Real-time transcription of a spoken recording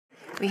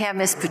We have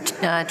Ms.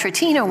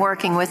 Trattina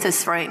working with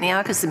us right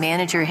now because the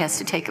manager has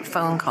to take a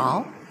phone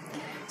call.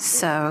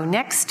 So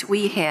next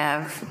we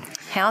have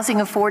housing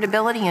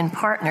affordability and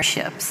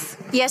partnerships.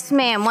 Yes,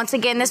 ma'am. Once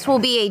again, this will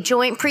be a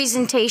joint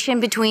presentation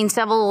between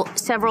several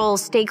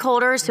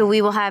stakeholders. So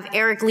we will have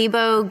Eric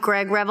Lebo,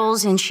 Greg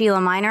Revels, and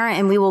Sheila Miner,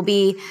 and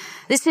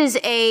this is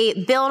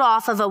a build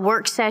off of a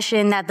work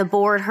session that the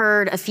board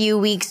heard a few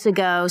weeks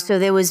ago. So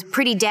there was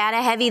pretty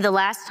data heavy the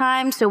last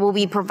time. So we'll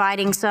be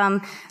providing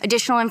some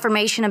additional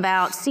information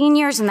about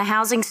seniors and the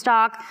housing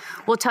stock.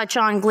 We'll touch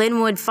on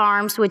Glenwood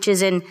Farms, which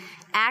is an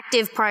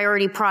active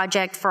priority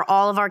project for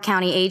all of our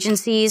county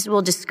agencies.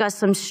 We'll discuss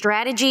some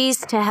strategies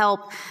to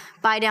help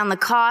buy down the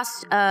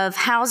cost of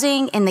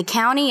housing in the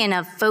county and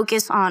a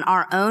focus on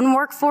our own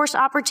workforce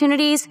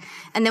opportunities.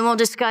 And then we'll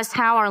discuss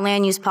how our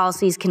land use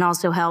policies can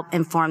also help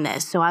inform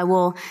this. So I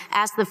will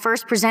ask the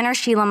first presenter,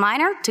 Sheila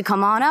Miner, to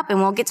come on up and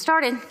we'll get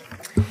started.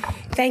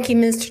 Thank you,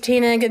 Ms.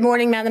 Trattina. Good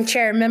morning, Madam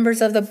Chair and members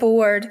of the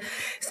board.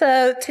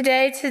 So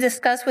today to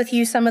discuss with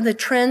you some of the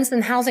trends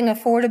in housing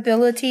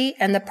affordability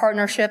and the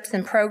partnerships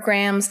and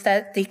programs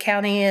that the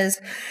county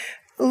is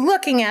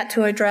looking at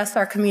to address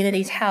our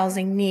community's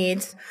housing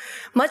needs.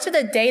 Much of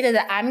the data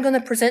that I'm going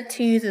to present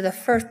to you through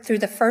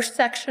the first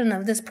section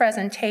of this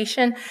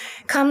presentation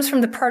comes from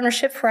the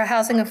Partnership for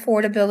Housing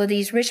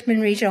Affordability's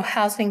Richmond Regional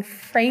Housing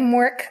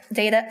Framework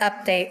Data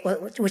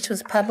Update, which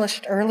was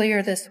published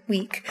earlier this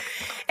week.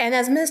 And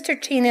as Mr.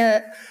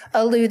 Trattina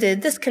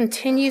alluded, this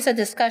continues a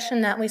discussion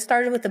that we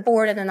started with the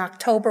board at an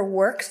October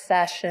work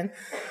session,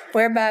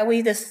 whereby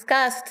we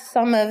discussed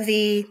some of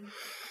the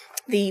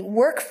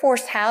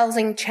workforce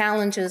housing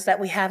challenges that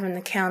we have in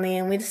the county,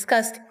 and we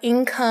discussed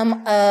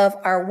income of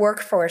our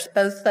workforce,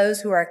 both those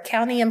who are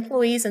county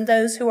employees and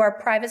those who are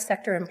private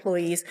sector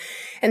employees,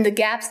 and the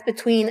gaps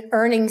between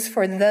earnings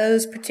for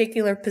those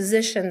particular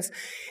positions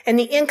and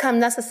the income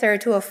necessary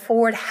to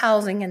afford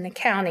housing in the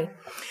county.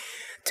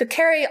 To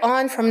carry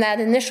on from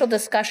that initial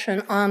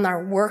discussion on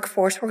our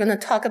workforce, we're going to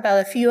talk about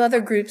a few other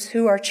groups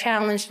who are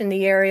challenged in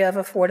the area of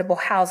affordable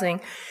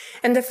housing.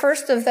 And the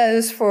first of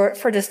those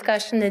for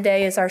discussion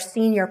today is our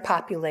senior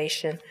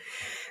population.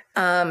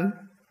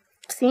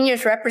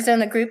 Seniors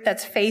represent a group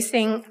that's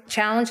facing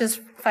challenges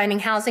finding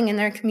housing in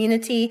their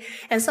community,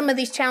 and some of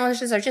these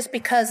challenges are just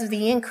because of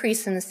the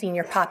increase in the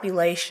senior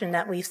population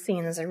that we've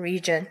seen as a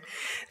region.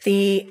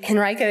 The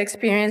Henrico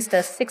experienced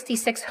a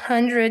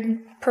 6,600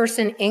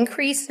 person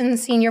increase in the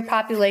senior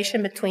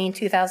population between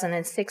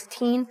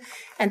 2016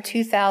 and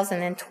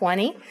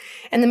 2020,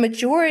 and the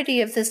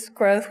majority of this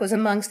growth was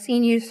among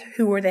seniors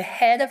who were the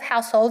head of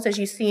households, as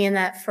you see in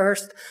that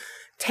first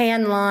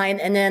tan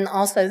line, and then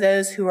also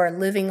those who are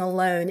living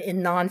alone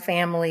in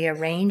non-family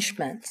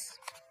arrangements.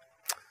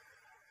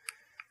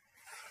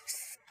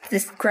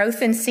 This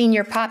growth in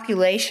senior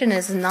population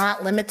is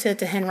not limited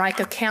to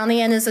Henrico County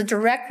and is a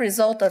direct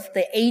result of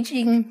the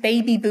aging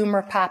baby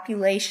boomer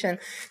population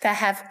that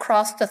have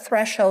crossed the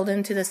threshold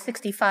into the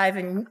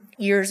 65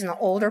 years and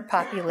older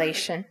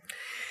population.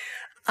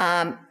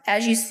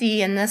 As you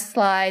see in this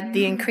slide,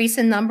 the increase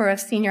in number of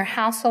senior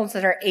households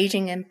that are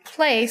aging in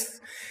place,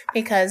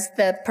 because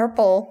the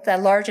purple, the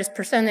largest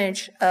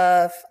percentage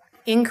of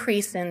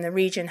increase in the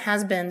region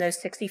has been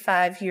those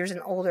 65 years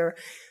and older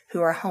who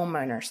are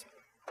homeowners.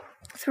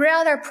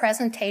 Throughout our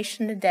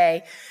presentation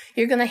today,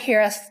 you're going to hear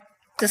us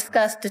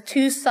discuss the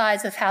two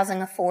sides of housing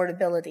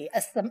affordability,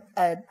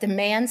 a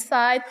demand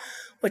side,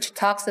 which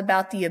talks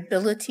about the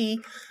ability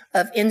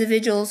of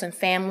individuals and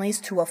families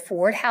to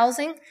afford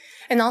housing,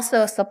 and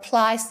also a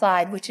supply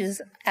side, which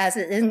is, as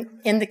it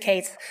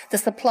indicates, the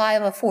supply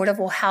of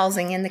affordable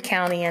housing in the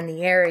county and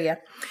the area.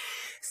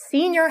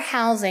 Senior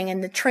housing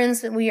and the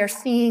trends that we are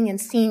seeing in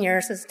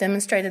seniors, as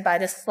demonstrated by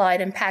this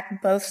slide,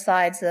 impact both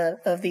sides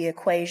of the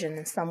equation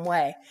in some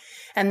way.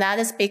 And that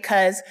is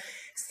because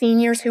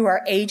seniors who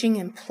are aging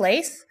in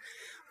place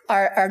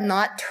are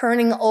not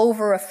turning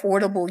over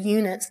affordable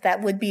units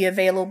that would be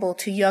available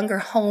to younger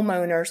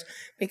homeowners,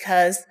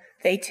 because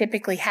they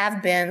typically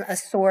have been a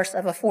source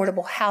of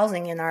affordable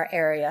housing in our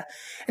area.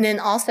 And then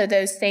also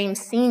those same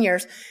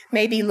seniors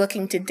may be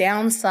looking to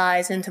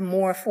downsize into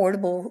more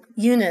affordable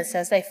units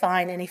as they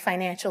find any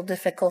financial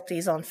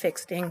difficulties on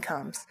fixed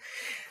incomes.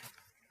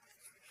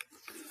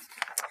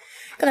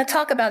 I'm going to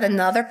talk about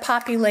another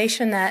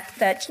population that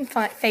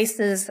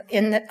faces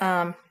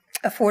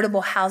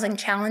affordable housing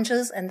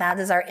challenges, and that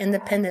is our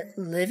independent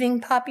living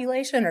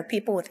population, or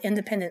people with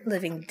independent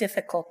living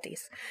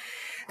difficulties.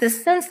 The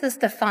census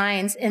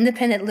defines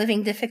independent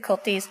living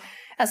difficulties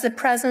as the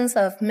presence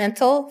of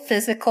mental,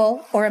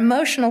 physical, or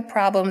emotional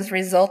problems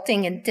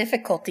resulting in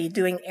difficulty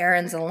doing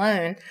errands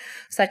alone,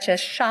 such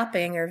as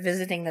shopping or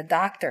visiting the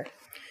doctor.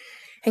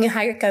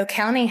 Henrico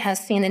County has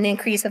seen an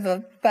increase of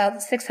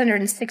about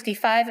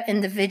 665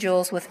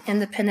 individuals with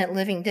independent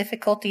living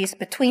difficulties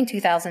between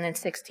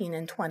 2016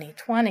 and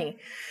 2020.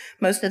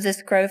 Most of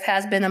this growth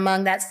has been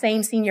among that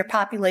same senior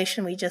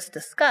population we just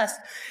discussed,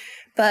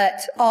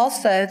 but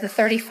also the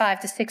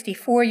 35 to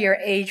 64-year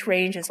age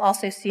range is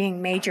also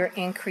seeing major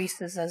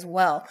increases as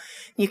well.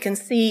 You can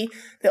see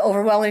the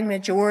overwhelming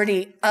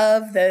majority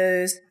of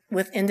those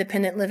with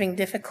independent living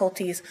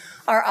difficulties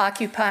are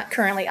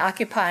currently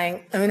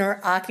occupying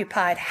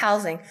owner-occupied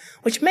housing,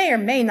 which may or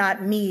may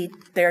not meet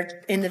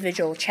their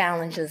individual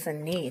challenges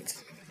and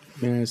needs.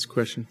 May I ask a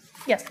question?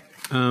 Yes.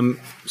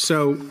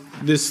 So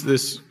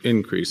this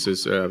increase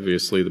is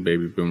obviously the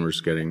baby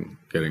boomers getting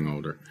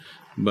older,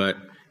 but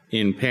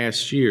in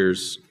past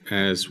years,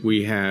 as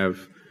we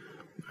have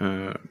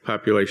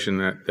population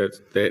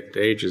that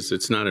ages,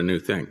 it's not a new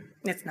thing.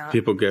 It's not.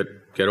 People get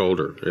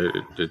older.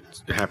 It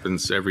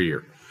happens every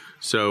year.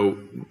 So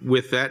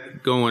with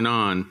that going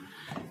on,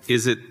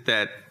 is it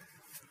that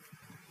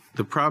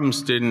the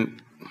problems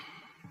didn't,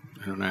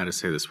 I don't know how to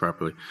say this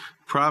properly,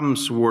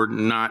 problems were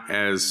not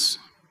as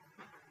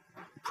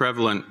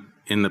prevalent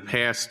in the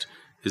past?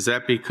 Is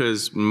that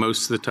because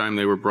most of the time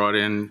they were brought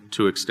in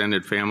to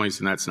extended families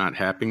and that's not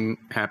happening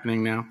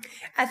now?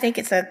 I think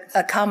it's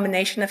a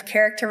combination of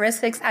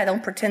characteristics. I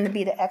don't pretend to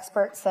be the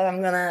expert, so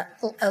I'm going to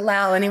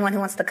allow anyone who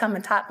wants to come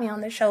and tap me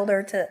on the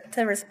shoulder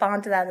to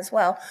respond to that as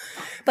well.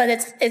 But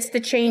it's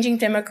the changing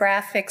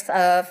demographics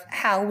of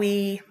how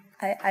we,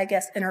 I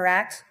guess,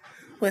 interact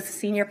with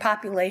senior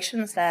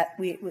populations that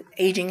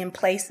aging in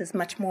place is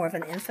much more of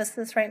an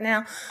emphasis right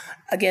now.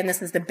 Again, this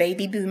is the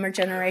baby boomer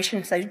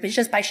generation, so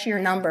just by sheer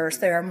numbers,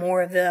 there are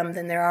more of them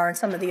than there are in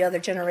some of the other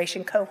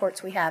generation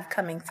cohorts we have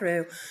coming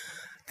through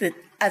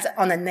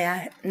on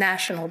a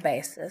national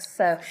basis.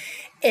 So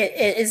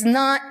it is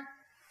not,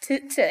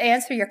 to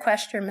answer your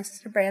question,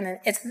 Mr. Brandon,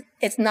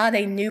 it's not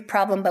a new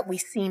problem, but we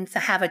seem to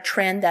have a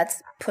trend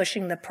that's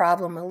pushing the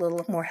problem a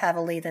little more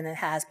heavily than it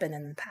has been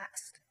in the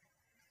past.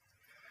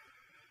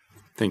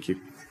 Thank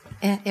you.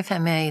 If I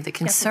may, the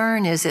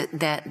concern is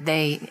that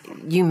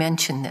you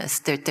mentioned this,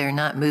 that they're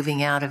not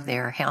moving out of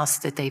their house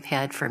that they've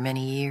had for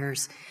many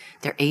years.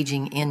 They're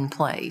aging in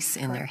place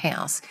in their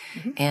house.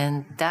 Mm-hmm.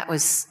 And that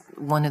was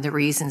one of the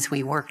reasons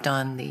we worked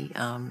on the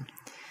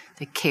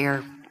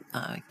care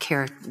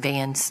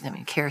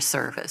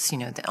service,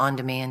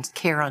 the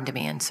care on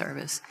demand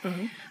service,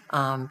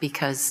 mm-hmm.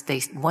 Because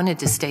they wanted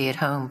to stay at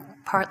home,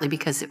 partly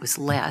because it was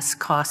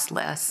cost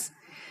less.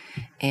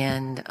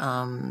 And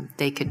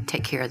they could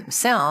take care of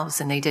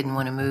themselves, and they didn't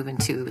want to move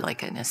into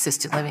like an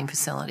assisted living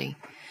facility.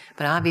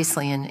 But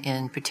obviously,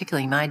 in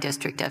particularly my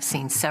district, I've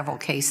seen several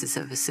cases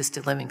of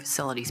assisted living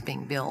facilities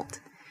being built.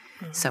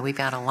 Mm-hmm. So we've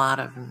got a lot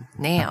of them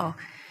now.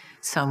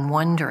 So I'm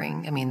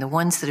wondering, the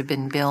ones that have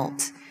been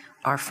built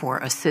are for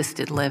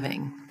assisted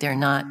living. They're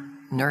not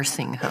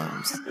nursing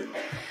homes.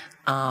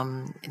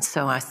 And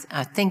so I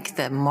think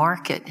the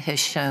market has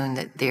shown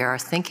that they are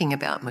thinking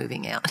about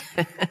moving out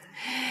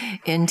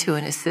into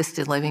an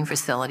assisted living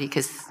facility,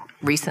 because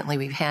recently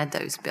we've had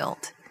those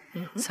built.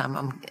 Mm-hmm. So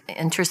I'm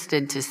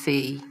interested to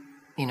see,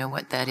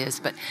 what that is.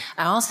 But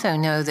I also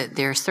know that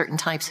there are certain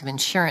types of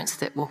insurance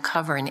that will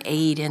cover an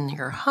aid in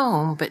your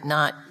home, but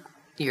not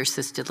your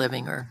assisted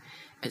living,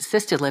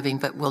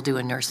 but will do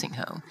a nursing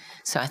home.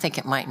 So I think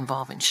it might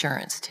involve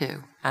insurance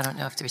too. I don't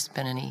know if there's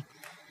been any.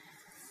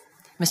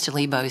 Mr.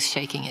 Lebo is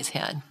shaking his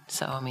head,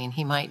 so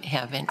he might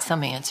have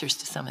some answers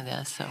to some of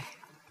this. So,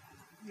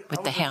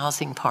 with the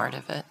housing part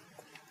of it,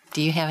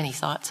 do you have any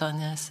thoughts on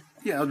this?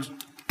 Yeah,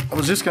 I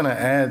was just going to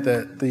add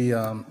that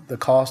the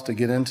cost to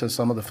get into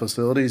some of the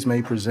facilities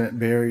may present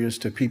barriers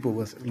to people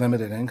with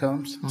limited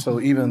incomes. Mm-hmm. So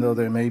even though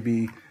there may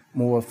be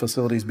more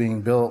facilities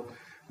being built,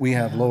 we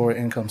have lower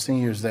income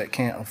seniors that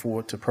can't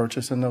afford to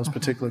purchase in those mm-hmm.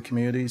 particular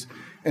communities.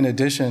 In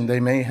addition, they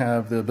may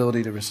have the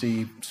ability to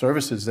receive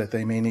services that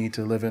they may need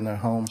to live in their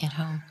home. At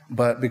home.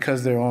 But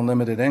because they're on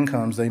limited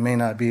incomes, they may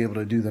not be able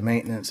to do the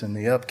maintenance and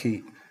the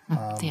upkeep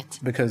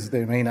because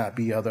there may not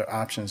be other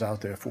options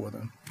out there for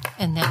them.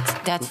 And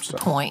that's the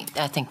point.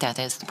 I think that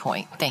is the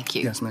point. Thank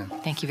you. Yes, ma'am.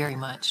 Thank you very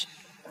much.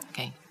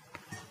 Okay.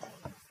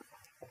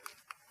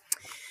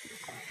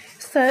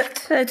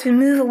 So to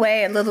move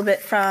away a little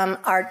bit from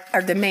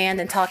our demand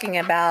and talking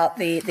about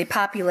the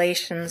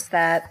populations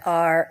that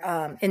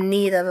are in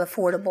need of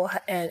affordable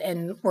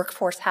and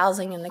workforce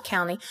housing in the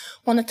county, I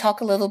want to talk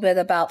a little bit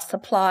about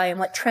supply and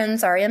what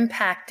trends are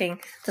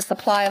impacting the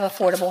supply of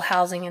affordable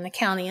housing in the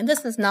county. And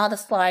this is not a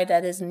slide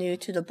that is new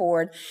to the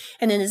board,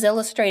 and it is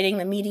illustrating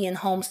the median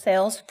home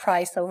sales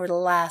price over the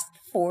last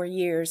 4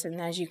 years.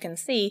 And as you can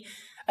see,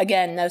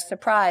 again, no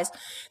surprise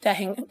that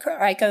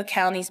Henrico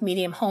County's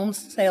median home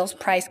sales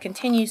price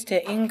continues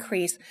to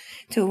increase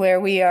to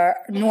where we are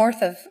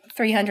north of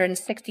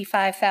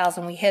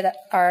 $365,000. We hit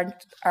our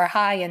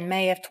high in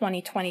May of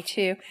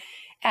 2022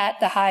 at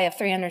the high of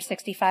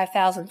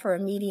 $365,000 for a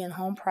median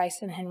home price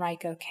in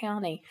Henrico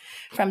County.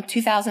 From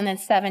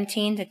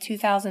 2017 to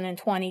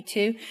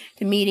 2022,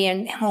 the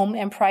median home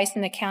and price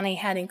in the county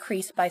had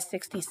increased by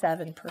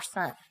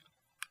 67%.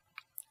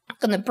 I'm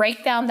going to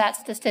break down that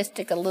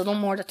statistic a little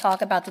more to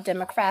talk about the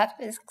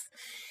demographics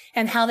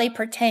and how they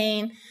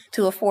pertain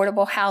to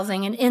affordable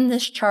housing. And in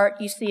this chart,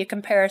 you see a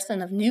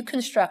comparison of new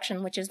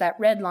construction, which is that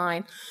red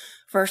line,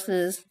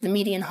 versus the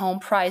median home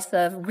price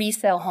of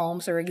resale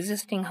homes or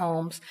existing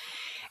homes.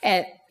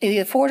 And the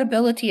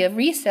affordability of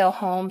resale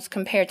homes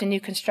compared to new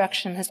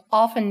construction has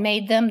often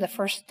made them the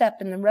first step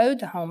in the road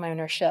to home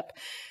ownership.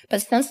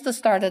 But since the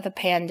start of the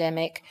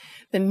pandemic,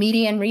 the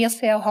median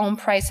resale home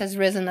price has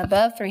risen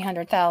above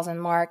 $300,000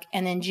 mark,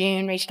 and in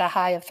June reached a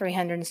high of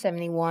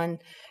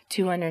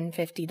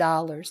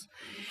 $371,250.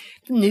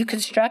 New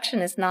construction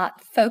is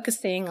not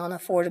focusing on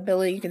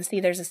affordability. You can see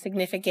there's a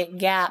significant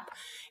gap,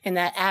 and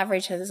that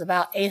average is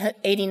about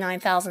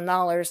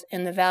 $89,000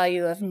 in the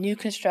value of new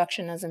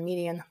construction as a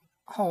median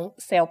home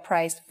sale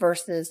price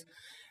versus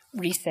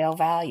resale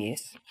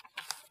values.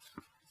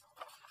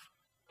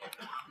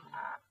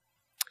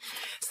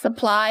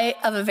 Supply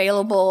of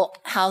available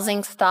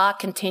housing stock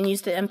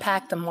continues to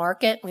impact the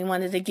market. We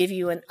wanted to give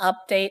you an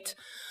update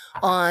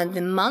on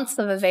the months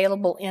of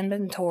available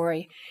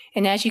inventory.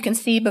 And as you can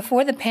see,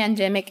 before the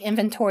pandemic,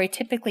 inventory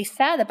typically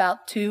sat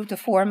about 2 to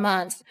 4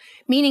 months,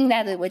 meaning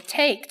that it would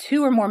take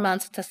 2 or more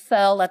months to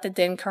sell at the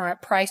then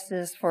current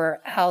prices for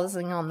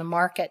housing on the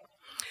market.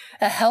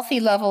 A healthy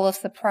level of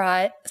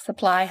supply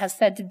has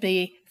said to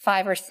be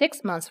 5 or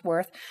 6 months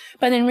worth,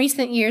 but in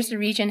recent years the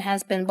region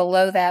has been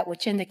below that,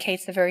 which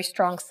indicates a very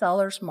strong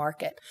seller's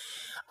market.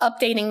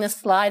 Updating this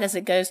slide as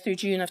it goes through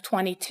June of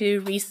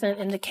 22, recent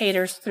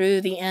indicators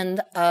through the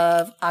end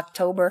of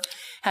October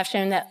have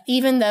shown that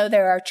even though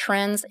there are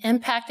trends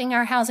impacting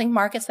our housing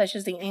market, such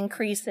as the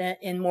increase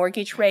in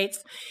mortgage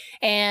rates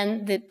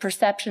and the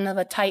perception of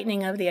a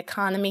tightening of the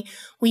economy,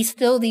 we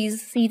still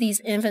see these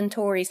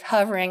inventories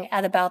hovering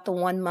at about the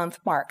 1 month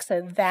mark. So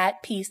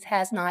that piece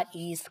has not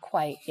eased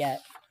quite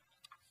yet.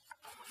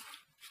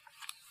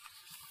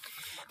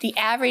 The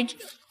average,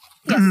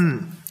 yes.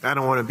 I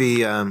don't want to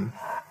be,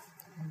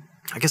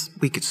 I guess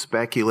we could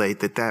speculate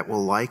that that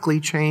will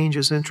likely change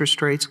as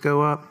interest rates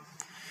go up.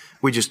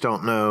 We just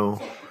don't know,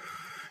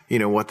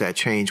 what that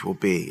change will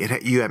be.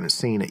 You haven't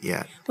seen it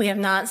yet. We have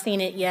not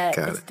seen it yet.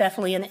 It's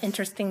definitely an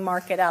interesting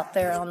market out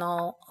there on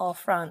all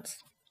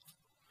fronts.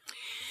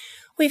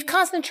 We've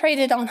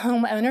concentrated on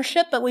home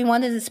ownership, but we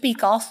wanted to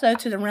speak also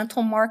to the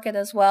rental market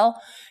as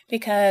well,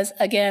 because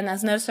again,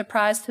 as no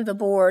surprise to the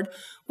board,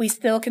 we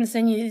still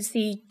continue to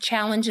see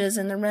challenges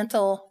in the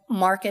rental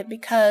market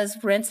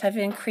because rents have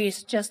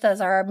increased just as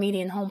our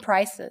median home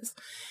prices.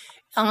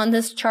 On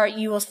this chart,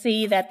 you will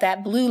see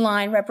that blue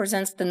line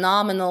represents the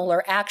nominal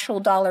or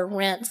actual dollar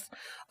rents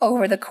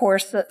over the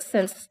course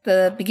since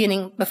the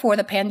beginning, before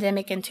the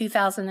pandemic in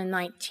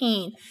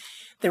 2019.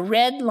 The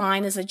red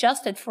line is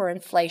adjusted for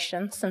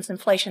inflation, since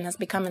inflation has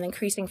become an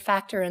increasing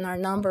factor in our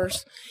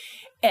numbers.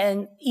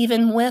 And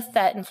even with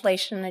that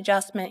inflation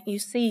adjustment, you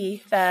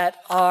see that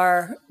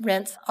our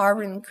rents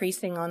are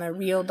increasing on a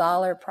real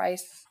dollar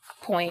price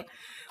point,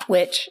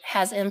 which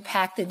has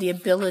impacted the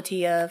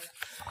ability of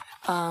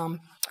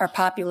our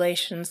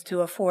populations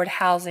to afford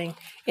housing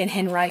in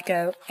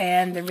Henrico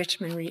and the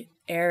Richmond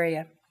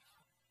area.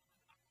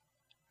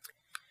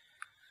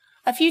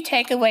 A few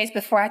takeaways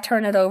before I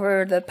turn it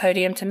over the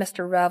podium to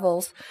Mr.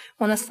 Revels.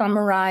 I want to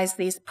summarize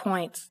these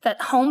points.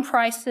 That home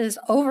prices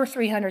over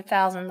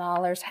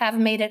 $300,000 have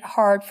made it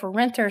hard for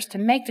renters to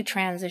make the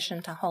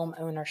transition to home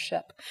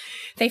ownership.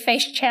 They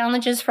face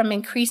challenges from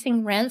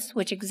increasing rents,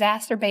 which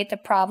exacerbate the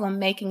problem,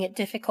 making it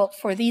difficult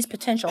for these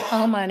potential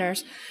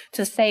homeowners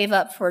to save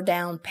up for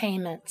down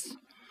payments.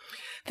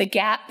 The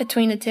gap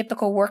between the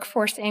typical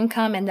workforce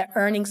income and the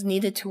earnings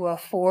needed to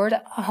afford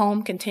a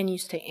home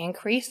continues to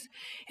increase.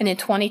 And in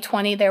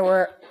 2020,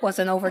 there was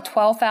an over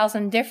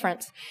 $12,000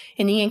 difference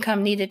in the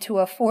income needed to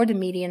afford the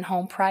median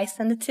home price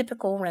and the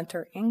typical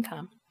renter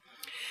income.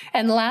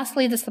 And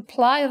lastly, the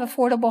supply of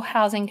affordable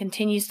housing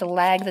continues to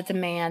lag the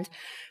demand,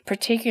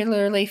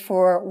 particularly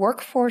for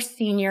workforce,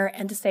 senior,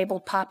 and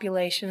disabled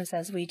populations,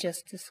 as we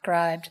just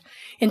described.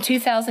 In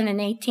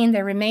 2018,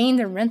 there remained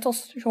a rental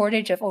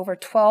shortage of over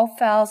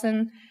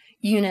 12,000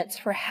 units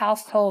for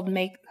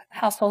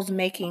households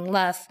making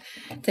less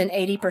than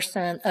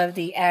 80% of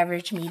the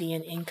average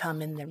median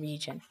income in the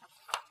region.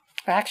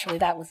 Actually,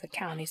 that was a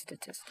county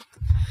statistic.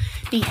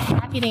 Be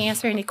happy to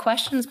answer any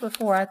questions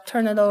before I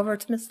turn it over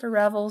to Mr.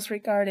 Revels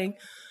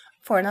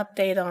for an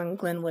update on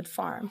Glenwood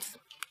Farms.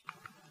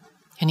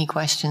 Any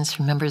questions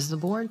from members of the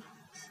board?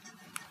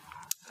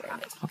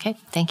 Okay,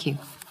 thank you.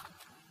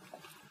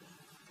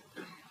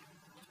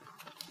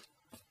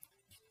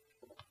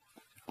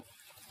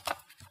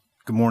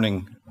 Good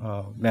morning,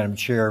 Madam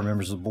Chair,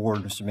 members of the board,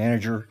 Mr.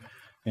 Manager,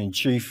 and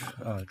Chief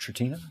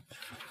Trittina.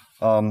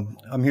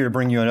 I'm here to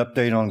bring you an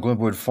update on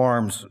Glenwood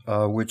Farms,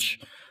 and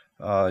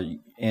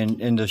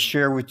to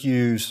share with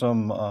you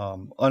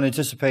some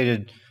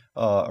unanticipated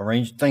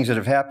things that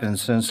have happened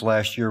since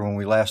last year when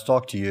we last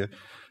talked to you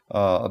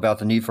about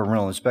the need for a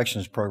rental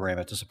inspections program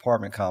at this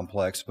apartment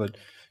complex. But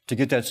to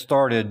get that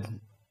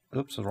started,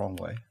 oops, the wrong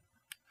way.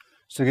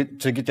 So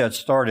to get that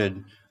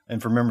started,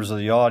 and for members of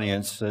the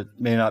audience that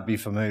may not be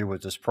familiar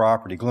with this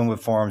property, Glenwood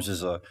Farms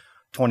is a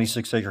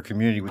 26-acre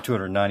community with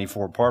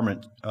 294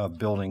 apartment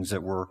buildings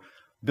that were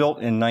built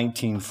in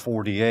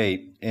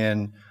 1948.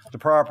 And the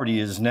property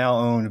is now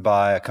owned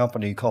by a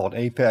company called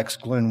Apex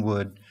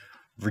Glenwood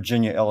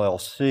Virginia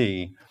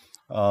LLC,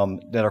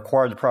 that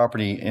acquired the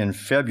property in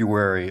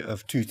February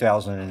of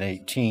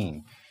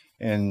 2018.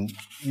 And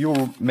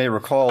you may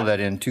recall that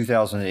in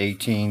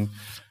 2018,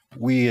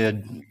 we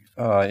had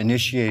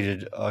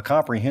initiated a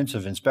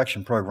comprehensive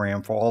inspection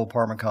program for all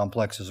apartment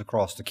complexes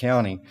across the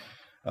county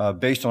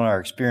based on our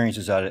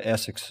experiences out at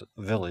Essex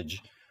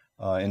Village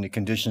and the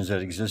conditions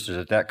that existed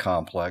at that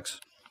complex.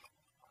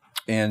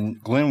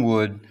 And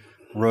Glenwood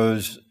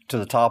rose to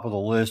the top of the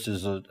list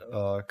as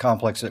a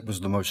complex that was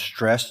the most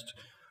stressed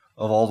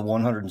of all the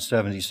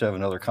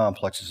 177 other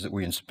complexes that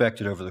we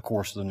inspected over the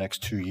course of the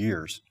next 2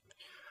 years.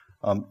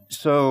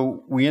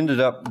 So we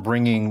ended up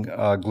bringing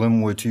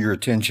Glenwood to your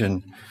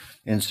attention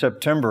in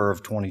September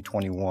of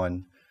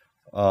 2021,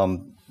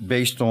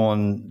 based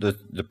on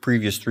the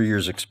previous 3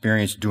 years'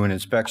 experience doing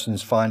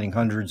inspections, finding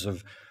hundreds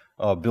of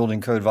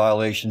building code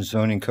violations,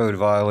 zoning code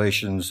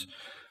violations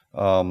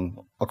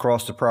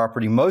across the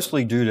property,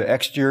 mostly due to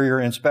exterior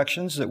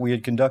inspections that we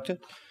had conducted,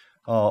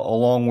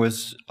 along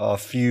with a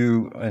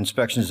few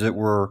inspections that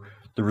were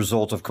the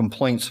result of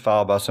complaints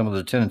filed by some of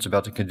the tenants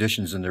about the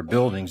conditions in their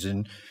buildings.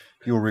 And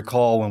you'll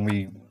recall when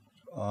we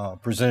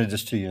presented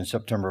this to you in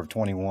September of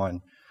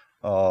 21,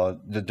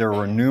 that there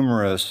were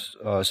numerous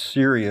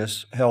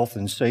serious health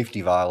and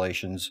safety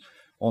violations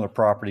on the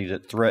property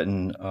that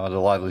threatened the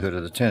livelihood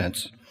of the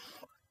tenants.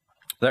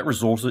 That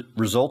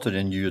resulted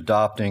in you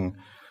adopting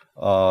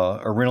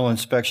a rental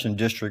inspection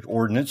district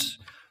ordinance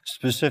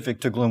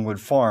specific to Glenwood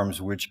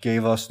Farms, which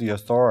gave us the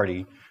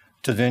authority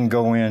to then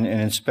go in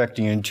and inspect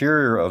the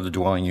interior of the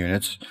dwelling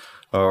units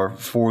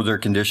for their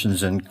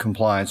conditions and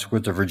compliance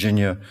with the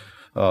Virginia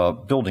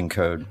building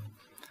code.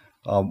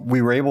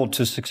 We were able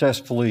to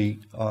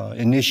successfully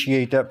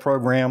initiate that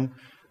program.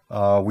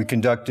 We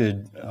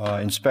conducted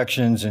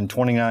inspections in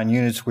 29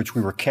 units, which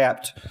we were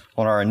capped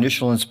on our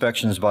initial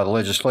inspections by the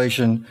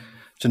legislation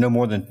to no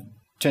more than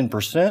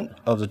 10%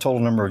 of the total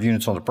number of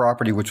units on the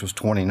property, which was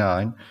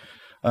 29.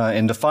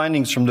 And the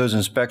findings from those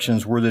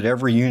inspections were that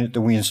every unit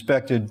that we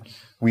inspected,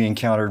 we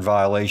encountered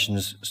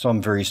violations,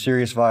 some very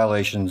serious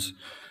violations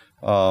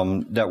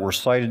that were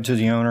cited to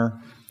the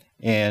owner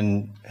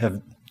and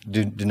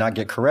did not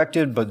get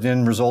corrected, but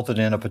then resulted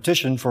in a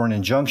petition for an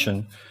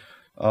injunction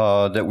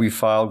that we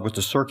filed with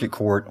the circuit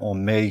court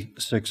on May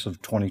 6th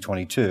of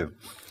 2022.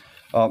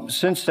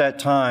 Since that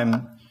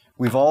time,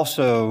 we've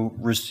also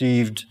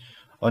received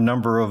a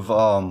number of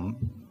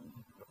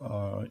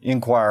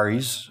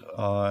inquiries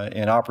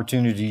and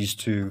opportunities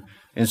to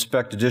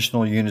inspect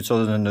additional units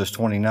other than those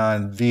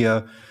 29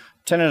 via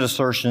tenant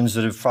assertions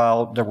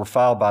that were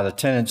filed by the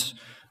tenants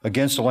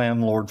against the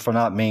landlord for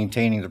not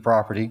maintaining the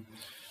property,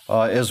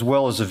 as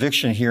well as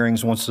eviction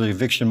hearings. Once the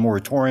eviction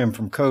moratorium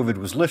from COVID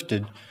was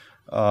lifted,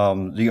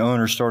 the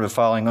owner started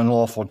filing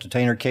unlawful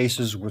detainer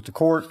cases with the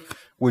court,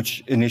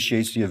 which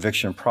initiates the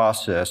eviction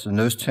process. And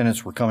those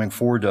tenants were coming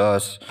forward to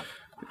us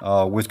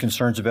with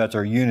concerns about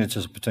their units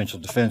as a potential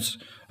defense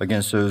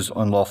against those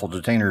unlawful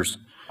detainers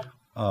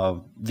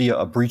via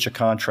a breach of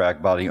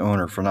contract by the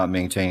owner for not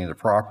maintaining the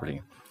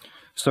property.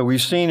 So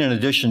we've seen, in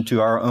addition to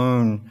our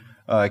own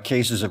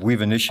cases that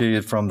we've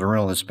initiated from the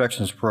rental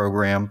inspections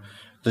program,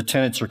 the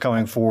tenants are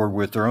coming forward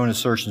with their own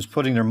assertions,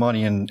 putting their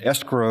money in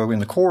escrow in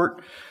the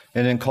court,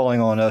 and then calling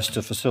on us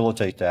to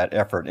facilitate that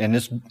effort. And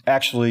it's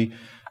actually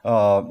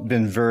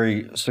been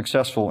very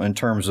successful in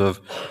terms of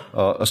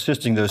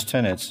assisting those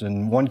tenants.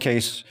 In one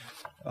case,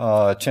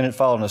 a tenant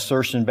filed an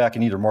assertion back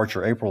in either March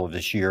or April of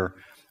this year.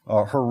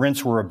 Her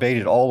rents were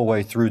abated all the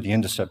way through the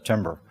end of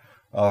September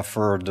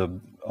for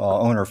the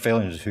owner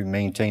failing to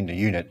maintain the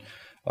unit.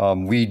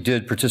 We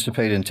did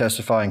participate in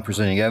testifying,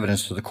 presenting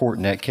evidence to the court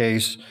in that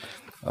case.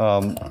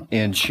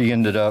 And she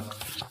ended up,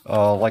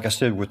 like I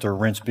said, with her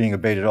rents being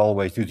abated all the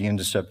way through the end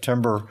of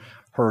September.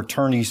 Her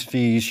attorney's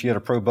fees, she had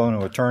a pro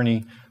bono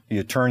attorney. The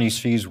attorney's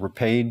fees were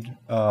paid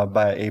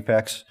by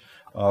Apex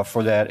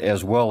for that,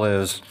 as well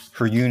as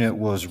her unit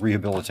was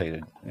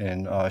rehabilitated.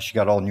 And she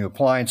got all new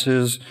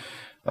appliances,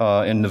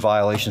 and the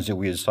violations that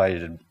we had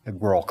cited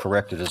were all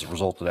corrected as a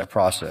result of that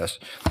process.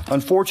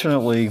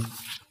 Unfortunately,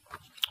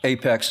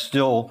 Apex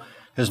still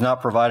has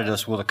not provided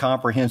us with a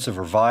comprehensive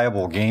or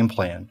viable game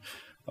plan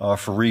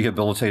for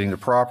rehabilitating the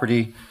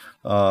property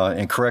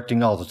and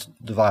correcting all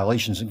the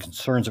violations and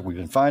concerns that we've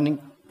been finding.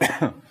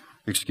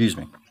 Excuse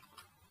me.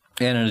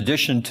 And in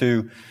addition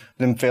to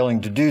them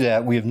failing to do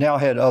that, we have now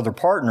had other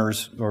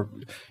partners, or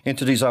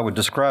entities I would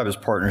describe as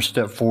partners,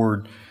 step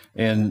forward,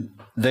 and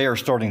they are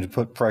starting to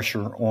put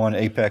pressure on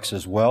Apex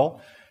as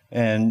well,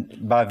 and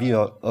by via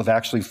of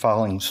actually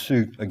filing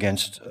suit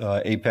against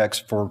Apex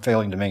for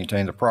failing to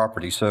maintain the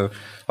property. So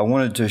I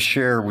wanted to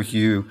share with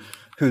you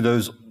who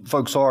those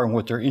folks are and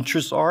what their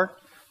interests are.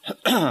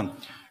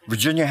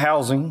 Virginia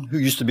Housing, who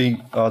used to be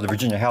the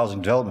Virginia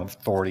Housing Development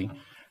Authority,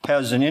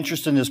 has an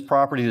interest in this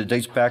property that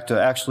dates back to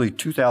actually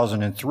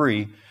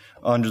 2003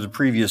 under the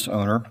previous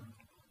owner,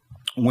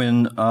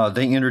 when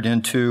they entered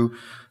into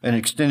an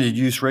extended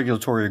use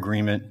regulatory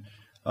agreement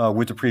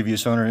with the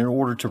previous owner in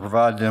order to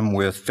provide them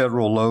with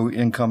federal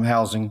low-income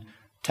housing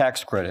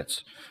tax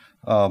credits.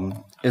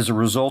 As a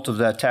result of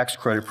that tax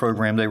credit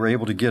program, they were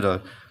able to get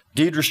a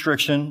deed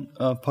restriction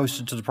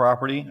posted to the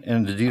property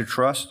and the deed of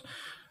trust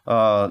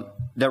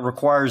that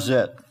requires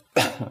that,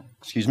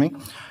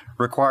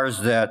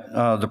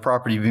 the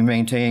property be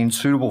maintained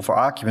suitable for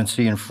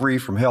occupancy and free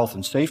from health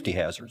and safety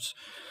hazards.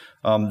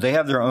 They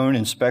have their own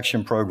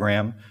inspection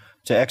program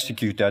to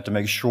execute that, to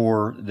make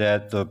sure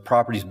that the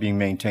property is being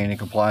maintained in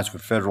compliance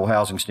with federal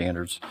housing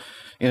standards,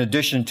 in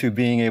addition to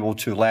being able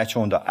to latch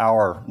on to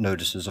our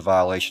notices of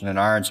violation and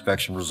our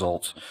inspection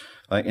results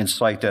and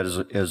cite that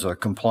as a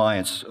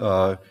compliance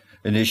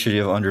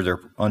initiative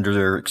under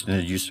their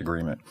extended use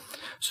agreement.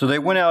 So they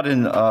went out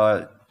and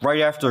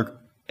right after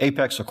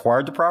Apex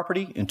acquired the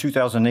property in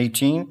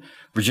 2018,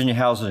 Virginia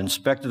Housing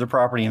inspected the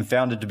property and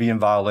found it to be in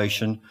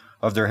violation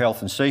of their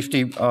health and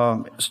safety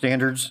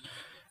standards,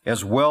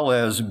 as well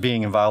as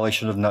being in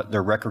violation of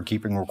their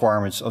record-keeping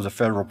requirements of the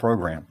federal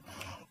program.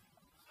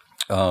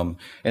 And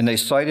they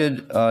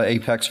cited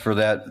Apex for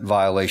that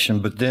violation,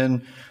 but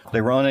then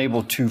they were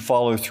unable to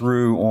follow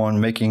through on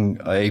making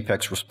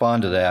Apex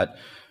respond to that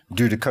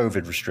due to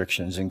COVID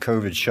restrictions, and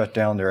COVID shut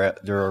down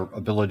their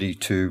ability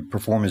to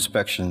perform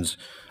inspections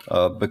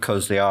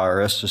because the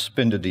IRS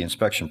suspended the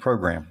inspection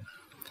program.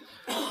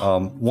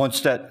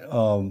 Once that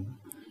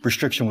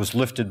restriction was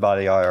lifted by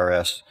the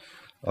IRS,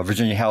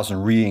 Virginia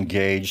Housing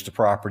re-engaged the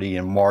property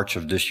in March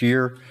of this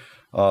year,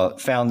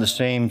 found the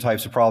same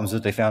types of problems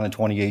that they found in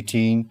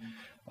 2018,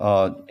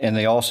 and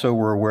they also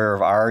were aware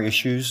of our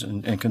issues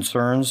and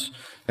concerns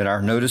and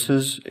our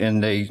notices,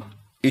 and they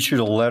issued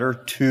a letter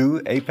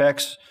to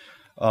Apex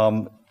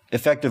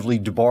effectively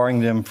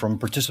debarring them from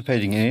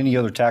participating in any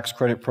other tax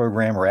credit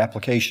program or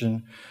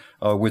application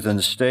within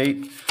the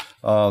state.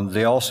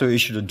 They also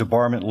issued a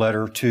debarment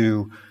letter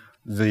to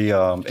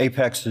the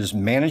Apex's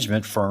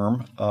management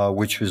firm,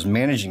 which was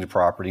managing the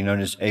property, known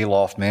as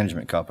Aloft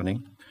Management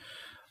Company.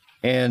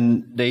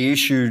 And they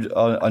issued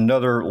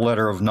another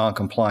letter of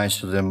noncompliance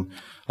to them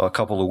a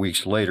couple of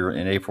weeks later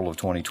in April of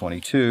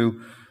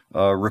 2022,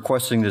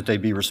 requesting that they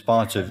be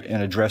responsive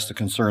and address the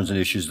concerns and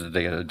issues that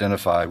they had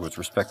identified with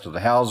respect to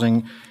the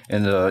housing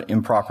and the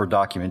improper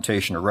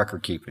documentation or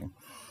record keeping.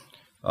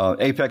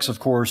 Apex, of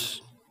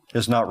course,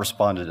 has not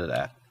responded to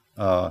that.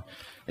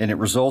 And it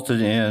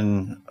resulted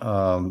in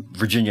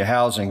Virginia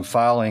Housing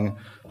filing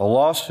a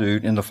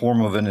lawsuit in the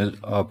form of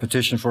a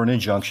petition for an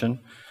injunction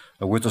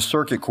with the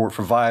circuit court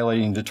for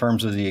violating the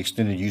terms of the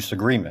extended use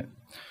agreement.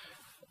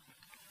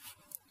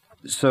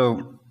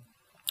 So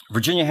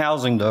Virginia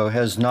Housing, though,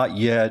 has not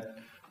yet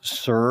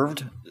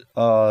served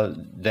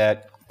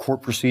that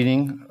court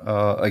proceeding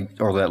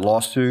or that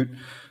lawsuit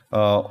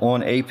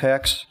on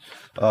Apex.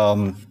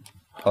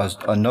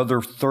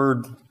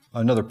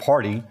 Another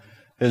party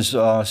has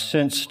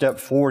since stepped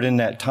forward in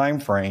that time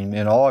frame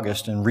in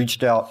August and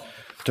reached out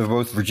to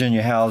both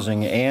Virginia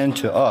Housing and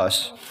to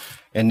us,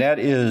 and that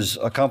is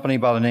a company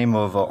by the name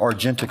of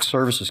Argentic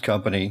Services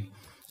Company,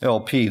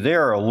 LP. They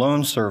are a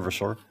loan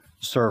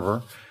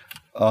server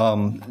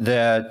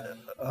that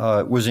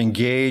was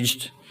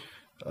engaged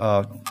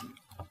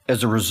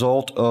as a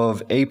result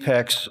of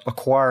Apex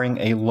acquiring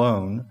a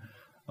loan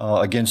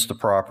against the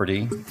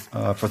property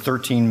for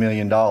 $13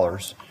 million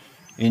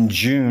in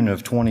June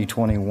of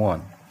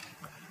 2021.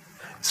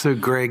 So,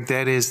 Greg,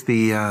 that is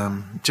the,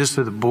 just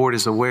so the board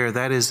is aware,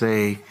 that is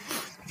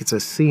it's a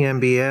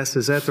CMBS,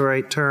 is that the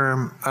right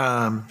term?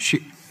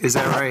 Is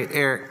that right,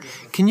 Eric?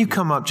 Can you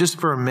come up just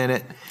for a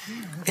minute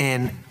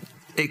and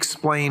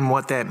explain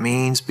what that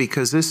means?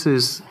 Because this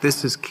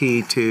is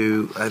key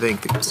to, I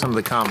think, some of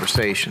the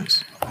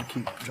conversations. I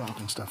keep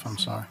dropping stuff, I'm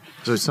sorry.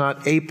 So it's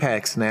not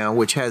Apex now,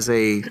 which has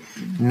a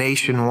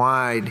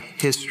nationwide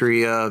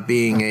history of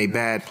being a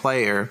bad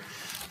player,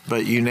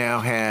 but you now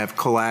have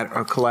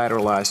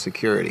collateralized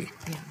security.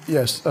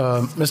 Yes,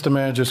 Mr.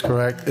 Manager is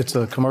correct. It's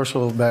a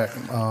commercial-backed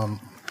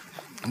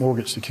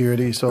mortgage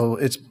security. So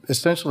it's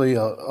essentially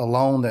a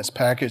loan that's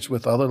packaged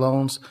with other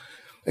loans.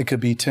 It could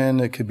be 10,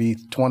 it could be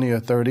 20 or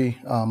 30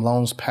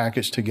 loans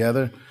packaged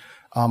together.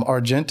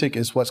 Argentic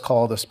is what's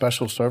called a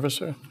special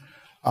servicer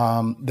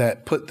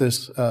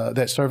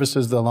that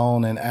services the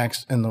loan and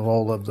acts in the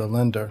role of the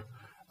lender,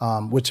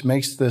 which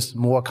makes this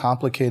more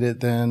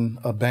complicated than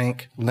a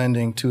bank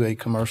lending to a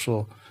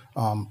commercial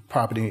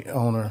property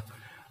owner.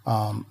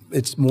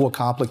 It's more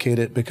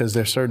complicated because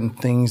there's certain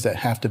things that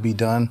have to be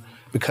done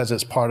because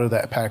it's part of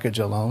that package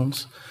of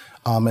loans.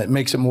 It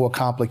makes it more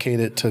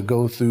complicated to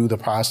go through the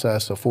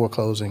process of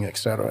foreclosing, et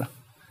cetera.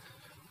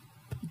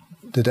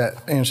 Did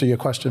that answer your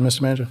question,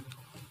 Mr. Manager?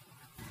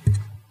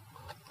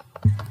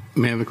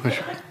 May I have a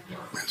question?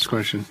 Next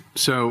question.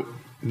 So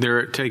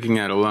they're taking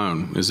out a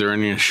loan. Is there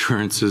any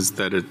assurances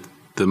that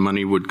the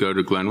money would go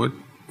to Glenwood,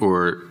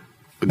 or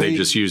are they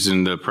just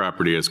using the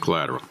property as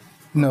collateral?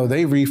 No,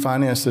 they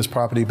refinanced this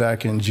property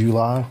back in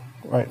July,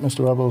 right,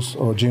 Mr. Rebels,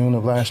 or June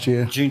of last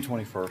year? June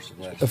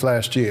 21st of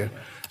last year.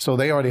 So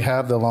they already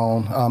have the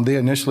loan. They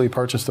initially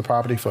purchased the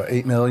property for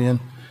 $8 million.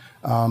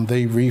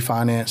 They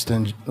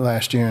refinanced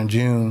last year in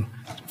June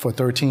for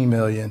 $13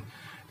 million.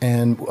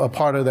 And a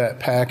part of that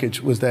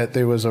package was that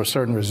there was a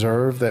certain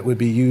reserve that would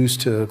be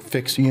used to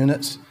fix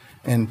units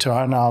And to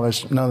our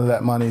knowledge, none of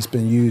that money's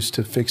been used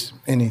to fix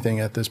anything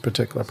at this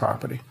particular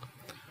property.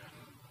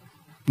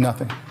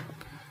 Nothing.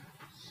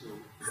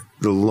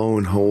 The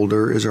loan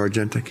holder is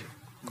Argentic?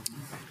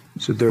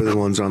 So they're the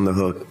ones on the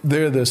hook.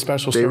 They're the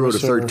special servicer. They wrote a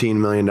 $13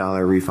 million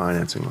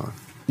refinancing loan.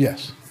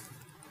 Yes.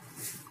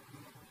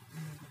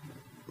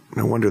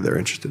 No wonder they're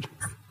interested.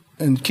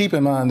 And keep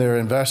in mind, there are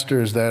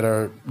investors that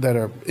are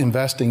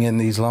investing in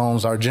these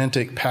loans.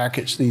 Argentic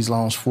packaged these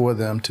loans for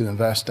them to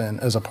invest in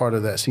as a part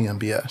of that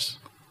CMBS.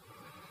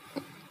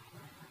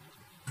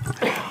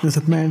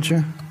 Mr.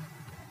 Manager.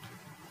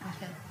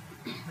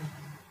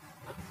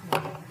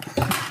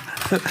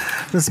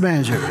 Mr.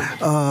 Manager,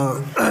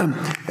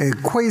 a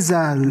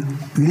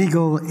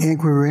quasi-legal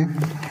inquiry.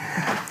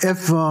 If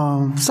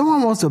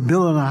someone wants to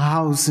build a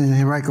house in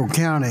Henrico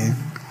County,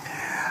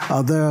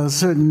 there are a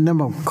certain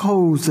number of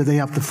codes that they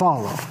have to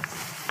follow.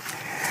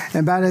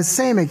 And by that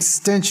same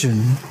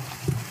extension,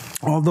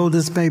 although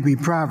this may be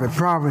private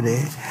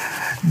property,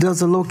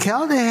 does the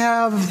locality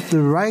have the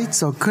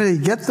rights, or could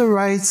it get the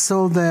rights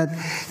so that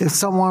if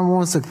someone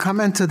wants to come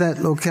into that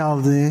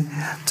locality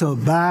to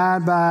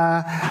abide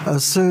by a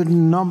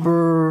certain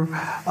number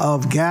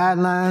of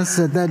guidelines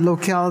that that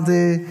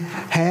locality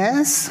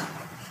has?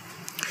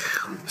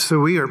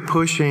 So we are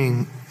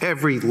pushing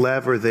every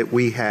lever that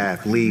we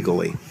have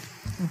legally,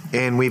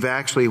 and we've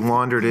actually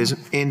wandered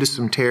into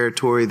some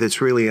territory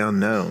that's really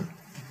unknown.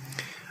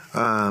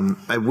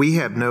 We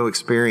have no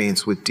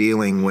experience with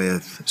dealing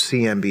with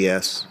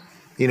CMBS,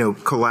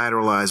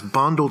 collateralized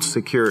bundled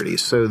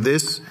securities. So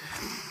this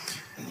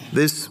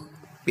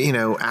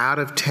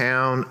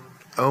out-of-town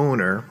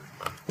owner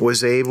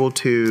was able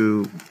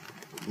to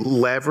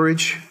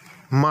leverage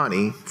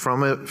money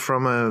from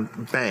a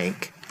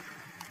bank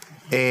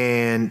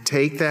and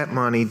take that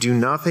money, do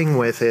nothing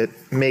with it,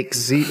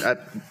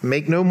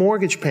 make no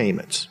mortgage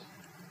payments.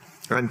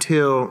 And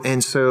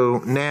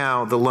so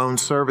now the loan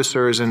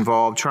servicer is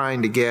involved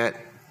trying to get,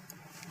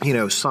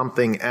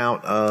 something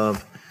out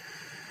of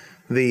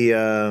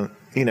the,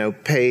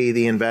 pay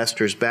the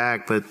investors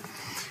back. But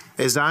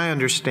as I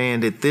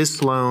understand it,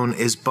 this loan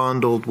is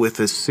bundled with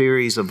a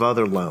series of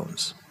other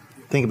loans.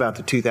 Think about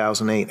the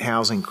 2008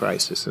 housing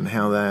crisis and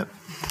how that,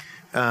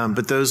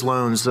 but those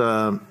loans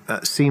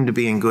seem to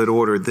be in good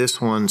order.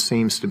 This one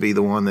seems to be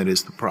the one that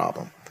is the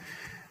problem.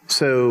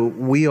 So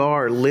we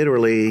are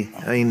literally,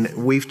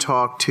 we've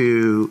talked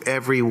to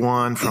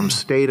everyone from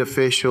state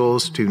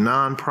officials to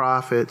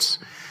nonprofits.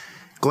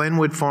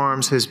 Glenwood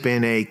Farms has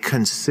been a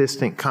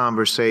consistent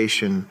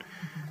conversation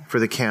for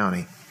the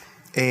county.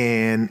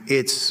 And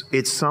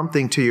it's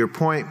something, to your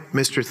point,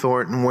 Mr.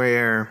 Thornton,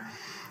 where,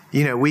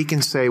 we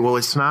can say, well,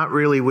 it's not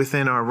really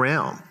within our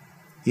realm.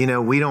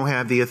 We don't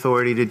have the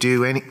authority to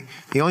do any,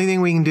 the only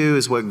thing we can do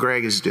is what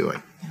Greg is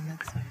doing.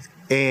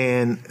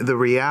 And the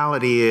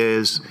reality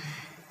is,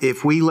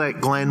 if we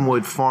let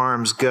Glenwood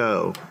Farms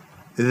go,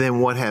 then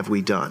what have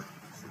we done?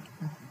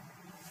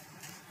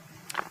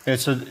 And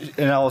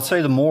I will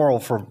say the moral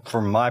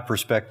from my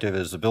perspective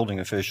as a building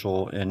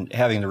official and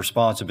having the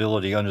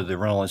responsibility under the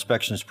rental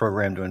inspections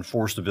program to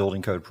enforce the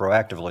building code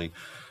proactively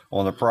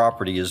on the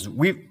property is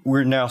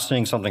we're now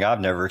seeing something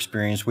I've never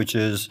experienced, which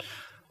is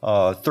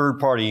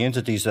third-party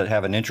entities that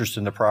have an interest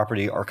in the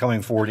property are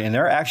coming forward and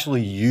they're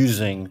actually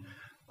using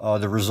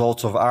the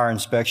results of our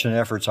inspection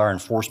efforts, our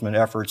enforcement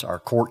efforts, our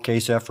court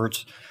case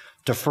efforts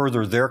to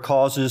further their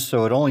causes.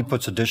 So it only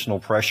puts additional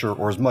pressure,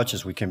 or as much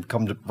as we can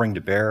bring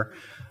to bear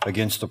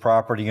against the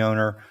property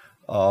owner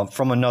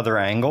from another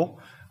angle.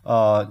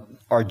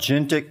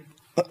 Argentic,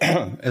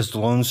 as the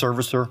loan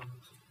servicer,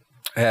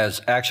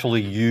 has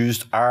actually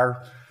used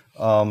our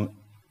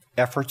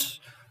efforts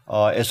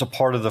as a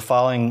part of the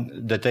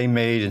filing that they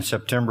made in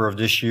September of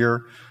this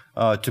year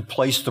to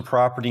place the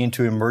property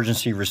into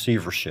emergency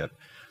receivership.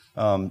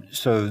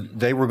 So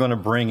they were going to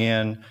bring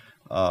in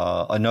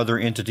another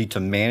entity to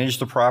manage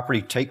the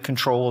property, take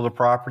control of the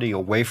property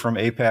away from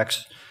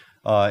Apex,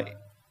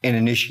 and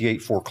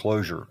initiate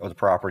foreclosure of the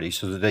property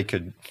so that they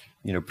could,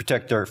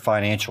 protect their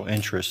financial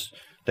interests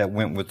that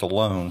went with the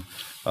loan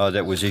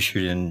that was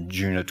issued in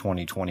June of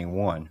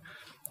 2021.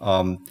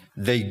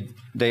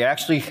 They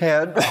actually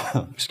had,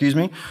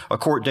 a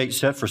court date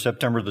set for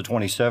September the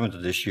 27th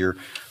of this year,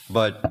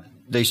 but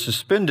they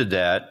suspended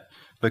that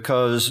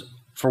because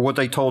for what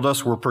they told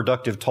us were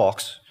productive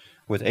talks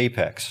with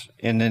Apex.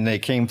 And then they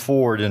came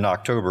forward in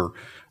October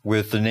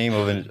with the name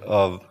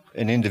of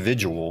an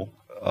individual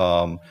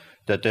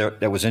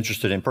that was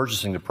interested in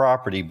purchasing the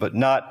property, but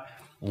not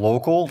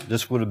local.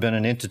 This would have been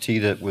an entity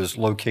that was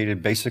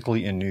located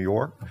basically in New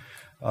York,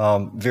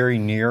 very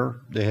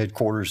near the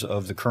headquarters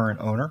of the current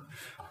owner.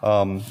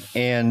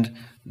 And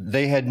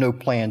they had no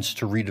plans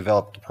to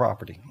redevelop the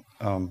property.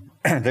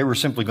 They were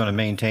simply going to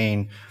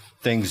maintain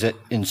things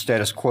in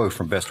status quo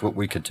from best what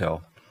we could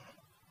tell.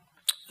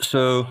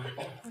 So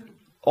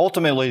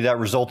ultimately that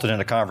resulted in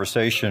a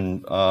conversation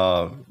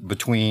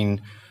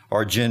between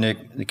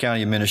Argentic, the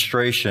county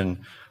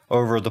administration,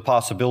 over the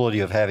possibility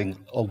of having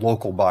a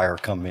local buyer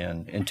come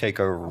in and take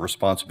over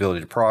responsibility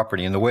of the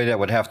property. And the way that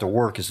would have to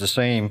work is the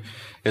same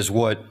as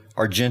what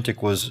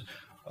Argentic was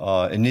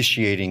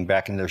initiating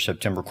back in their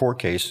September court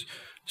case,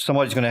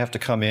 somebody's going to have to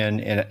come in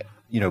and,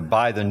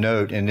 buy the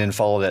note and then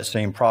follow that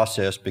same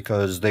process,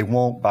 because they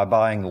won't, by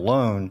buying the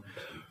loan,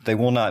 they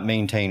will not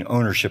maintain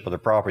ownership of the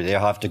property. They'll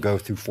have to go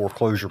through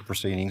foreclosure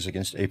proceedings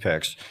against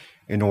Apex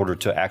in order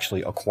to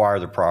actually acquire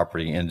the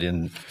property and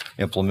then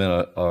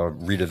implement a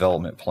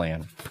redevelopment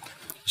plan.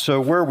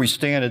 So where we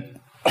stand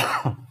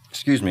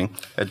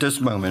at this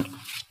moment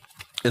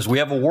is we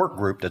have a work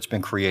group that's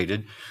been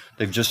created.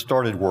 They've just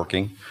started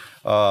working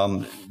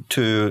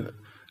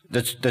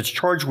that's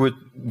charged with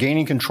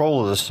gaining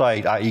control of the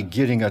site, i.e.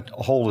 getting a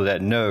hold of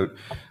that note,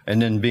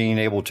 and then being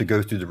able to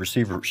go through the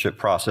receivership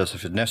process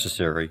if it's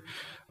necessary,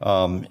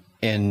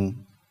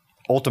 and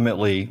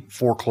ultimately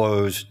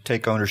foreclose,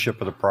 take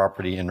ownership of the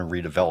property, and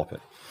redevelop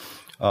it.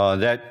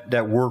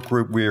 That work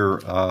group we're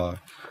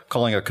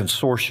calling a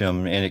consortium,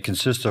 and it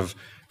consists of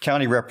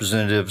county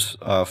representatives,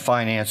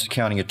 finance,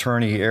 county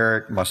attorney,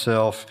 Eric,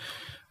 myself,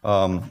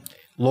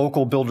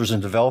 local builders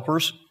and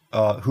developers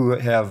who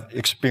have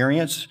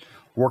experience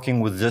working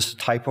with this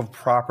type of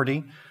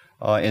property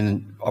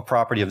and a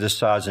property of this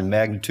size and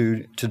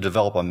magnitude to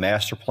develop a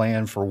master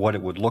plan for what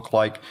it would look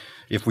like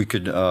if we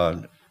could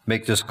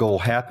make this goal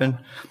happen.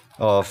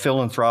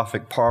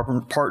 Philanthropic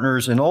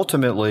partners, and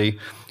ultimately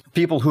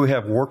people who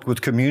have worked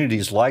with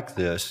communities like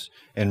this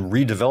and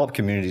redeveloped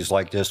communities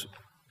like this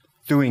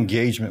through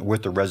engagement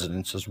with the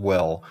residents as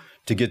well,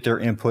 to get their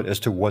input as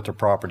to what the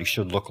property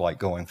should look like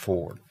going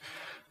forward.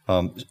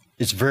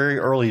 It's very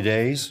early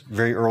days,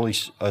 very early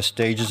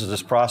stages of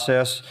this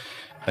process.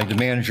 I think the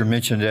manager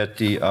mentioned at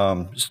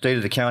the State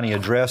of the County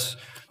address,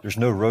 there's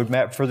no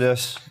roadmap for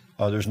this.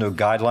 There's no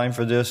guideline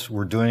for this.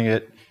 We're doing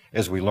it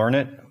as we learn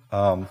it.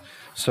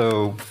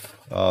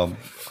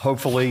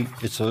 Hopefully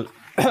it's going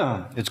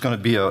to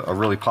be a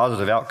really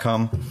positive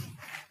outcome,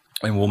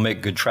 and we'll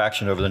make good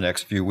traction over the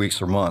next few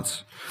weeks or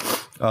months.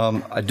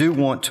 I do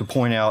want to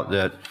point out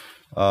that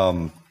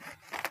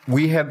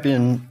we have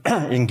been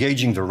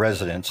engaging the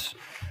residents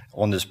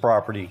on this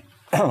property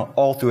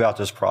all throughout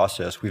this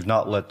process. We've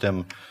not let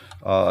them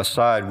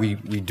aside. We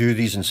do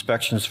these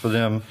inspections for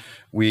them.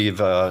 We've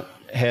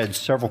had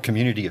several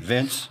community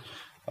events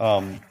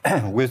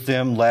with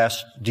them.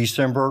 Last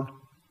December,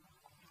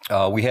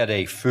 we had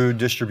a food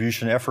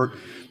distribution effort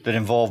that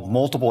involved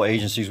multiple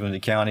agencies within the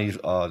county,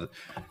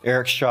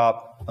 Eric's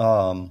shop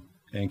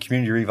and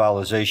community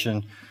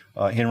revitalization,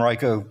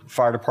 Henrico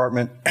Fire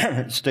Department,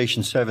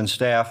 Station 7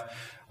 staff,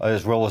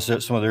 as well as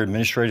some of their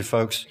administrative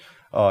folks,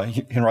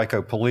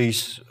 Henrico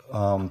Police,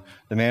 the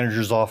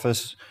manager's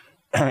office,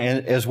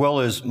 and as well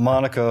as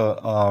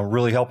Monica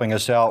really helping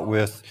us out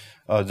with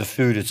the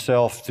food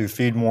itself through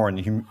Feed More and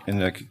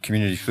the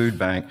Community Food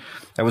Bank.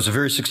 That was a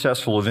very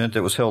successful event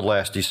that was held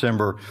last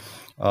December.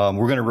 We're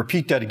going to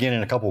repeat that again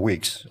in a couple of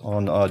weeks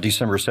on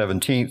December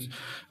 17th,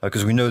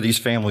 because we know these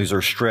families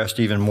are stressed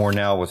even more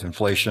now with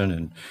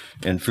inflation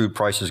and food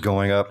prices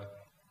going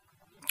up.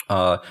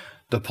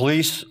 The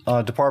police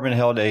department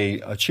held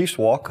a Chiefs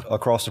Walk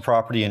across the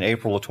property in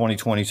April of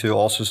 2022,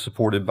 also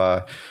supported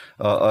by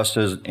us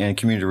and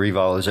Community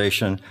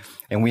Revitalization.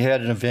 And we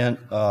had an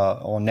event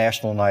on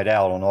National Night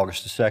Out on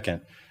August the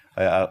 2nd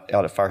out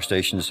at Fire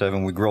Station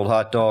 7. We grilled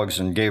hot dogs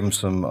and gave them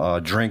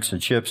some drinks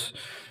and chips.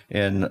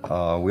 And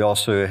we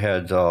also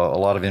had a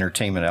lot of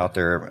entertainment out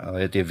there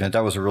at the event.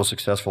 That was a real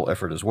successful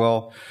effort as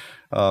well.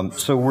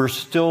 So we're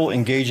still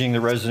engaging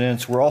the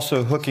residents. We're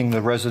also hooking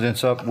the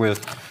residents up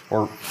with,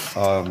 or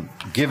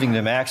giving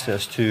them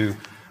access to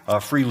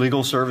free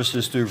legal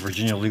services through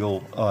Virginia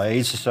Legal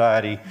Aid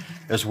Society,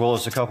 as well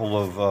as a couple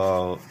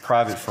of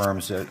private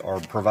firms that are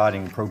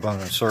providing pro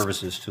bono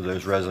services to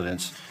those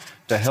residents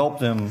to help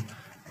them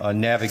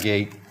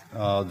navigate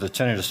the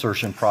tenant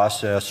assertion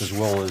process as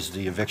well as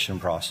the eviction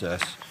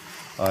process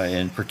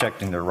in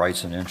protecting their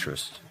rights and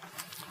interests.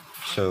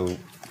 So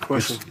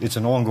it's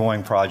an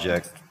ongoing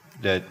project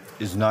that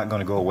is not going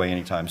to go away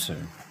anytime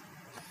soon.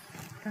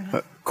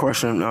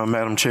 Question,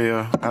 Madam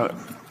Chair.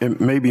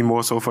 It may be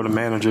more so for the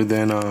manager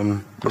than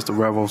Mr.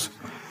 Revels.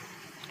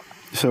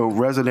 So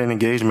resident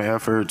engagement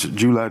efforts,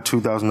 July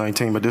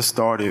 2019, but this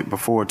started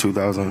before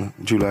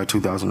July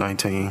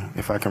 2019,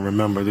 if I can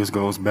remember. This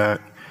goes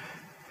back.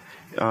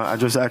 I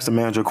just asked the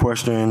manager a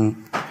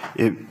question.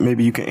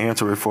 Maybe you can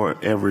answer it for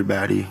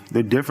everybody.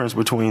 The difference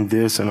between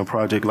this and a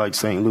project like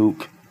St.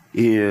 Luke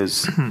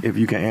is, if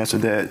you can answer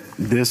that,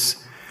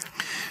 this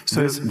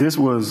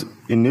was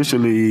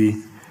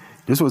initiated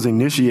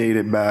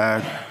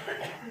by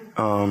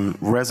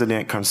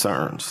resident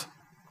concerns,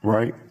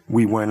 right?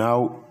 We went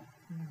out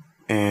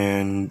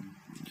and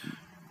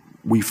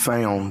we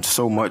found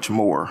so much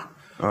more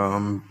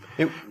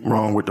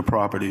wrong with the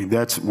property.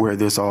 That's where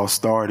this all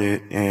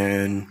started.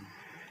 And,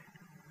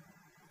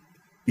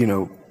 you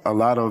know,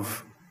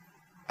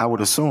 I would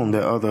assume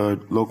that other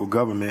local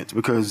governments,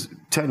 because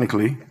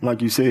technically,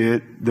 like you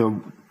said, the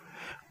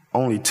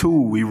only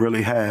tool we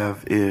really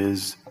have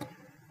is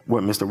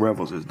what Mr.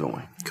 Revels is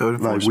doing. Code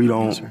enforcement. Like we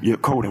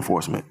don't, code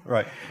enforcement.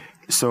 Right.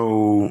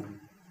 So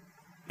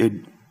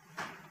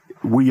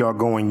we are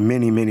going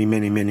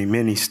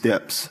many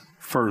steps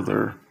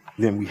further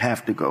than we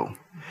have to go.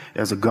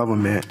 as a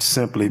government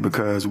simply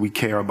because we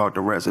care about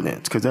the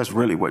residents, because that's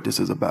really what this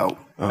is about,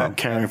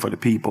 caring for the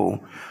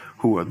people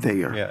who are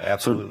there. Yeah,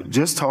 absolutely. So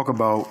just talk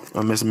about,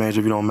 Mr.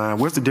 Manager, if you don't mind,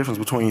 what's the difference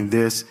between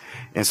this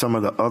and some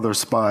of the other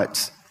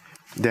spots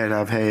that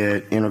have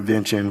had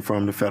intervention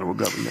from the federal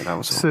government, I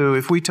would say? So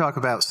if we talk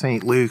about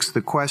St. Luke's,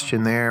 the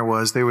question there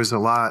was there was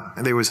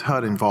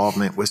HUD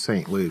involvement with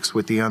St. Luke's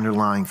with the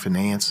underlying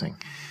financing.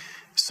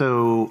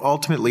 So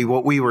ultimately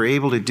what we were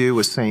able to do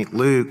with St.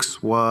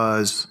 Luke's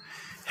was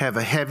have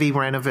a heavy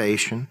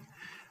renovation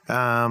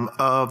of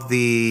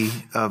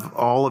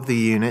all of the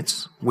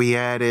units. We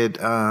added,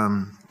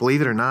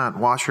 believe it or not,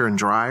 washer and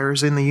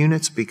dryers in the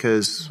units,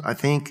 because I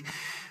think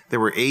there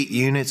were 8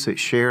 units that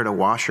shared a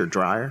washer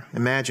dryer.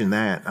 Imagine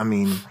that. I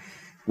mean,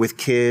 with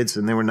kids,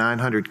 and there were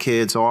 900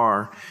 kids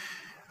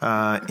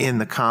in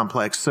the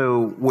complex.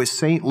 So with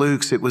St.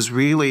 Luke's, it was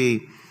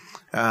really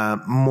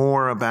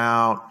more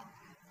about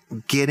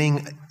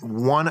getting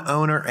one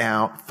owner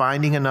out,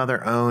 finding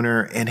another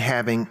owner, and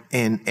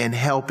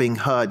helping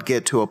HUD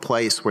get to a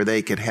place where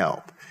they could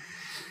help.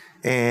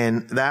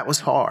 And that was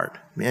hard.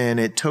 And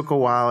it took a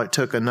while. It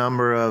took a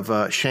number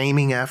of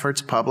shaming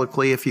efforts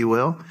publicly, if you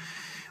will.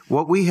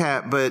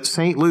 But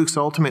St. Luke's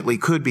ultimately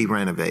could be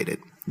renovated.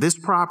 This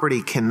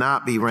property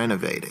cannot be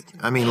renovated.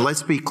 I mean,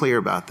 let's be clear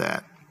about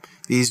that.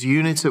 These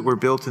units that were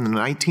built in the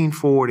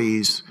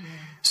 1940s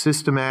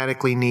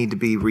systematically need to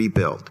be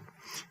rebuilt.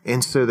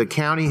 And so the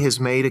county has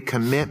made a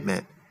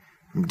commitment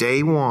from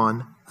day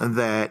one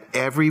that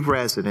every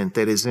resident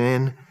that is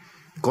in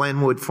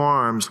Glenwood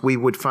Farms, we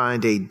would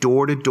find a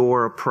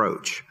door-to-door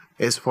approach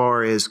as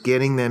far as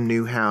getting them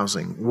new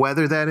housing.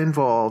 Whether that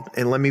involved,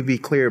 and let me be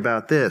clear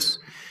about this,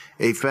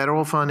 a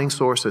federal funding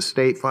source, a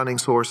state funding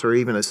source, or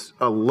even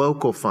a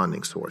local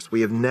funding source. We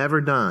have never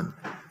done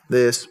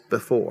this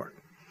before.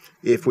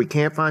 If we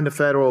can't find a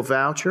federal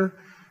voucher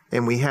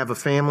and we have a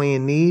family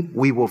in need,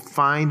 we will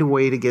find a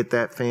way to get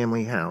that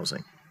family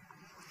housing.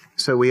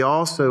 So we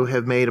also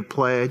have made a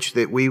pledge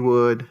that we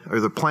would, or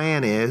the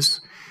plan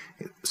is,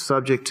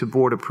 subject to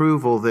board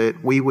approval,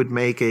 that we would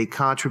make a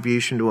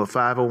contribution to a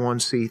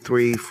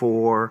 501c3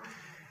 for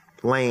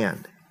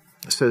land.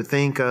 So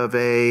think of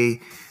a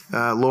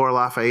Laura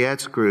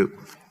Lafayette's group.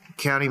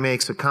 County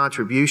makes a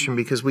contribution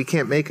because we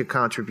can't make a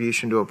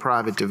contribution to a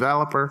private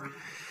developer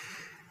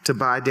to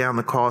buy down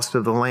the cost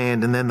of the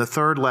land. And then the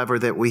third lever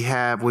that we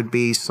have would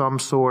be some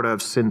sort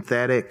of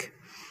synthetic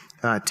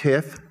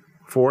TIF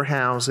for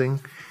housing.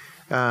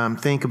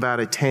 Think about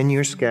a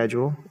 10-year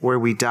schedule where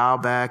we dial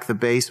back the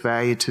base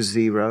value to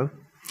 0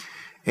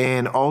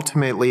 and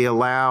ultimately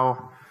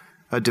allow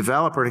a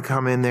developer to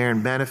come in there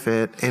and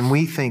benefit, and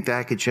we think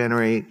that could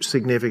generate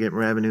significant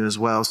revenue as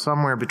well,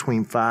 somewhere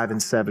between $5 and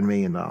 $7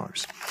 million.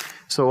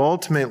 So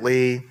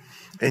ultimately,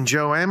 and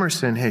Joe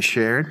Emerson has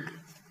shared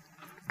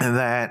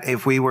that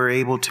if we were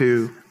able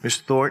to,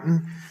 Mr.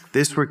 Thornton,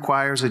 this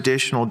requires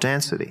additional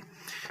density.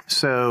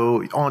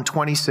 So on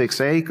 26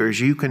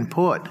 acres, you can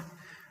put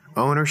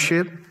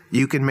ownership,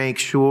 you can make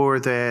sure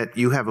that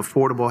you have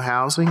affordable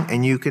housing,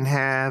 and you can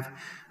have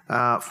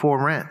for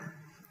rent.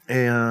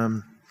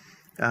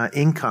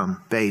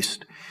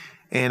 Income-based.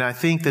 And I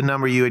think the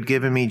number you had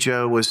given me,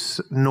 Joe,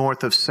 was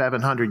north of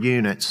 700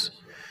 units.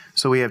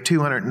 So we have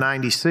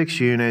 296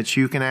 units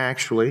you can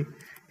actually,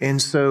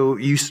 and so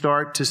you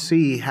start to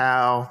see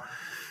how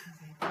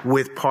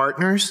with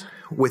partners,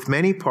 with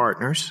many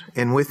partners,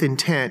 and with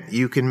intent,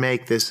 you can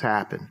make this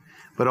happen.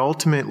 But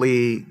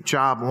ultimately,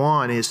 job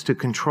one is to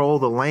control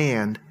the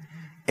land,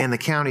 and the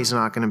county's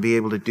not going to be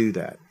able to do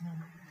that.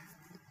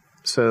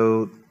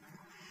 So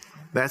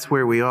that's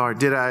where we are.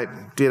 Did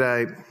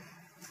I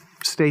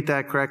state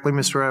that correctly,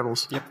 Mr.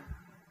 Revels? Yep.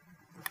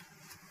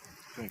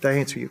 Did I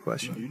answer your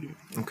question? No, you did.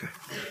 Okay.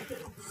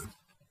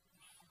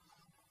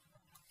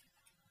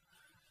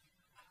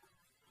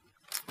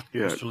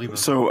 Yeah.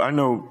 So I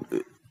know.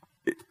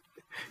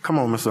 Come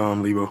on,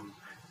 Mr. Lebo.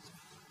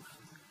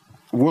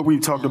 What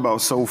we've talked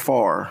about so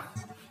far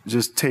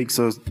just takes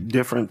a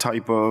different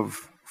type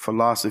of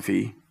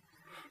philosophy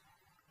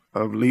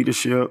of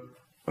leadership,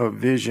 of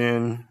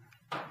vision,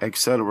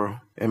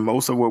 etc. And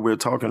most of what we're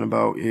talking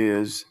about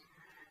is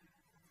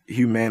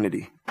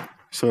humanity.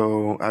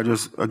 So I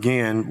just,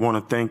 again, want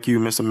to thank you,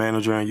 Mr.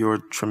 Manager, and your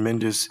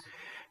tremendous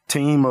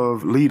team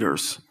of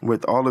leaders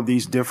with all of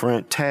these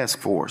different task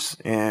force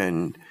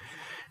and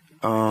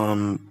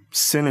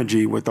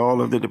synergy with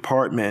all of the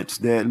departments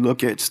that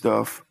look at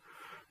stuff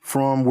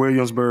from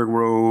Williamsburg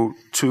Road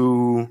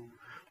to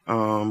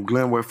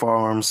Glenwood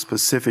Farms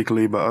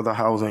specifically, but other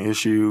housing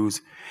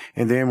issues.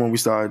 And then when we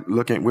start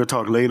looking, we'll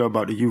talk later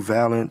about the youth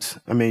violence.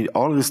 I mean,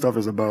 all of this stuff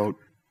is about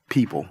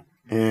people.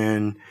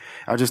 And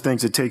I just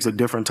think it takes a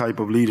different type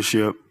of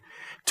leadership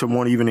to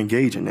want to even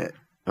engage in that,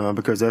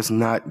 because that's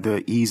not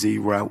the easy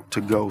route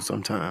to go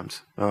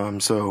sometimes.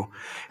 So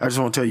I just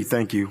want to tell you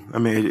thank you. I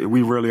mean,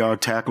 we really are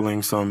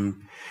tackling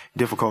some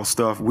difficult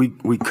stuff. We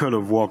could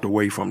have walked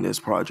away from this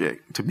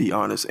project, to be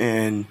honest,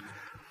 and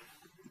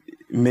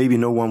maybe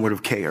no one would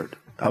have cared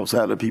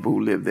outside of the people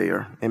who live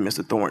there and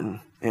Mr.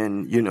 Thornton.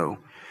 And, you know,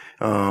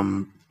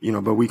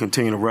 but we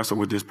continue to wrestle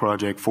with this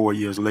project 4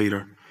 years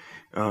later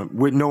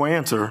with no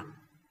answer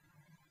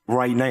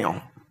right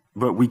now,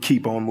 but we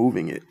keep on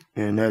moving it.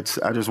 And I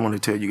just want to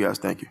tell you guys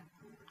thank you.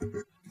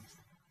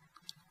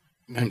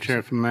 Madam Chair,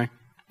 if I may,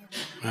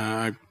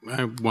 I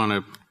want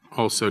to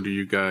also to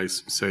you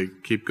guys say,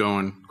 keep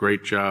going,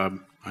 great job.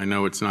 I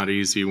know it's not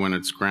easy when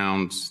it's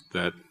grounds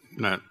that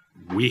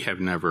we have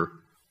never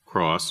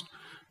crossed,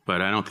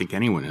 but I don't think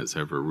anyone has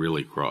ever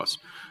really crossed.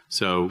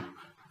 So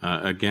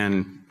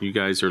again, you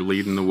guys are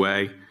leading the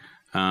way.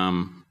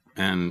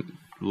 And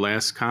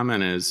last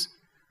comment is,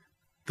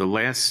 the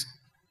last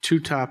two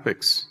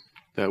topics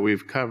that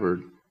we've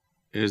covered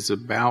is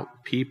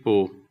about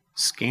people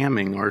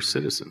scamming our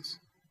citizens.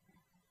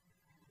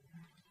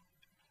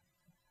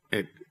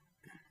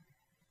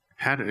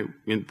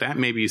 That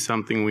may be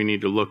something we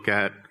need to look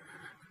at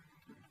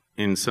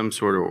in some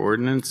sort of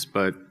ordinance,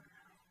 but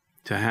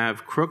to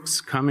have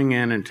crooks coming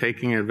in and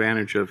taking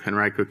advantage of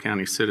Henrico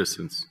County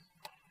citizens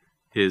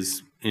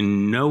is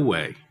in no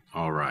way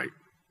all right.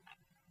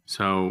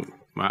 So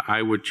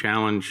I would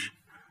challenge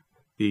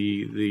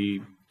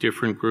the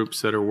different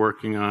groups that are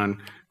working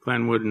on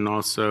Glenwood and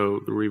also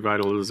the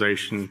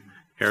revitalization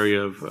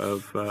area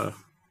of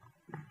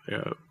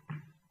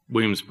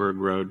Williamsburg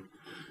Road.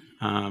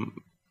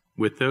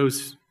 With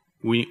those,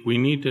 we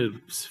need to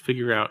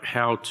figure out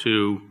how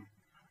to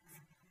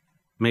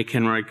make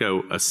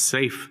Henrico a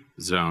safe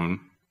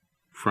zone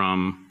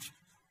from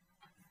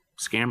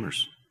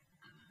scammers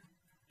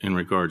in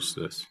regards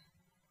to this.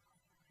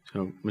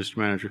 So, Mr.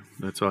 Manager,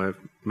 that's all I have.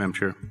 Madam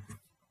Chair.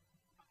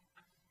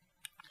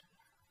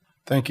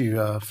 Thank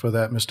you for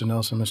that, Mr.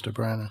 Nelson, Mr.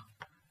 Brannon.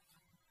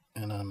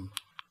 And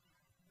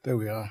there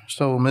we are.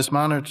 So Ms.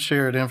 Minor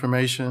shared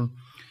information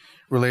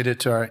related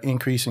to our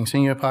increasing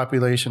senior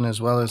population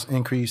as well as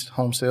increased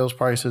home sales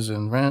prices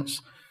and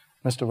rents.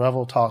 Mr.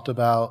 Revel talked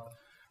about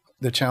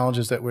the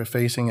challenges that we're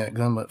facing at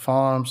Glenwood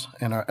Farms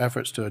and our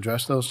efforts to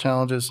address those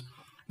challenges.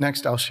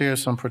 Next, I'll share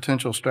some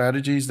potential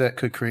strategies that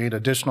could create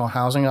additional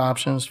housing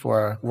options for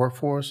our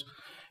workforce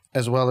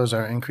as well as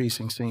our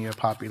increasing senior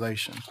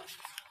population.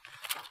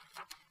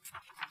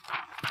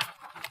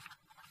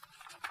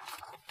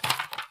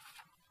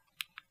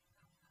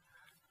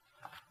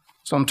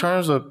 So in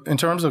terms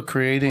of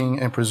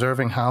creating and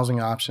preserving housing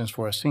options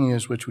for our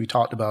seniors, which we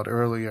talked about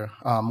earlier,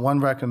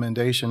 one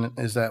recommendation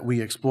is that we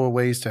explore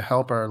ways to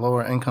help our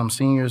lower income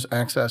seniors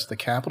access the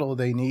capital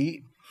they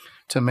need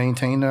to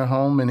maintain their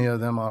home. Many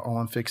of them are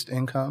on fixed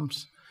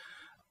incomes.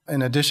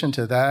 In addition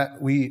to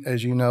that, we,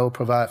 as you know,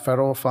 provide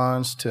federal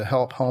funds to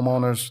help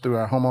homeowners through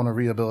our homeowner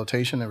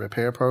rehabilitation and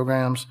repair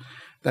programs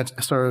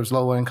that serves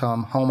low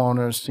income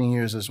homeowners,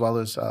 seniors, as well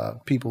as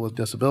people with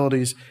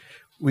disabilities.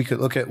 We could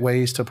look at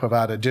ways to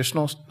provide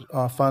additional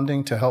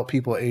funding to help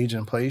people age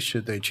in place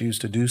should they choose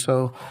to do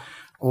so,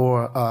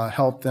 or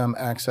help them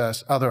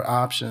access other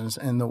options.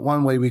 And the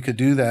one way we could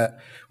do that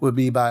would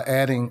be by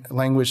adding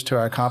language to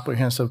our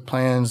comprehensive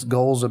plans,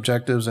 goals,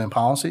 objectives, and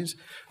policies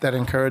that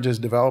encourages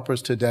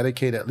developers to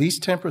dedicate at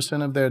least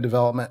 10% of their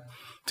development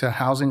to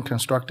housing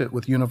constructed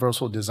with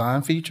universal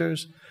design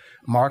features,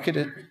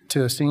 marketed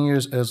to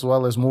seniors as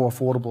well as more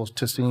affordable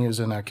to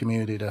seniors in our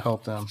community to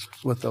help them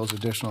with those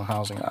additional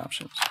housing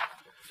options.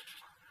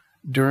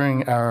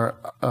 During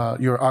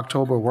your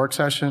October work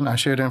session, I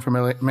shared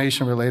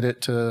information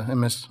related to, and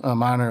Ms.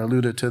 Minor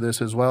alluded to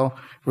this as well,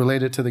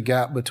 related to the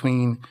gap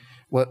between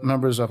what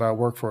members of our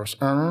workforce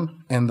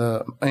earn and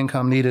the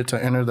income needed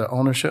to enter the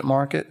ownership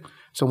market.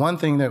 So one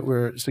thing that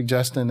we're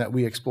suggesting that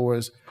we explore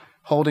is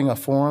holding a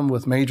forum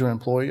with major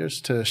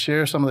employers to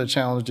share some of the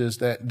challenges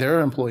that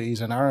their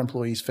employees and our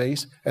employees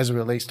face as it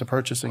relates to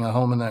purchasing a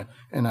home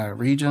in our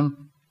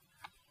region.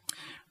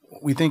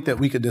 We think that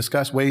we could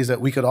discuss ways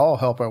that we could all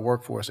help our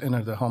workforce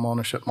enter the home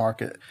ownership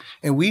market.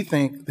 And we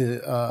think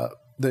the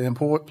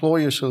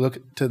employers should look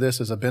to this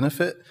as a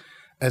benefit,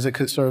 as it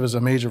could serve as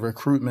a major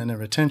recruitment and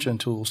retention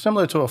tool,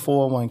 similar to a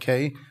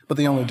 401k, but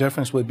the only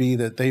difference would be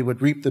that they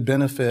would reap the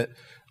benefit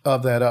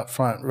of that up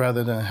front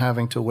rather than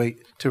having to wait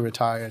to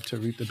retire to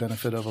reap the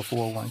benefit of a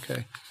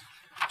 401k.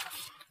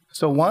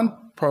 So one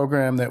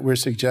program that we're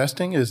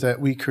suggesting is that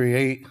we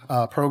create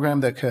a program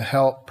that could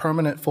help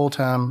permanent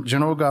full-time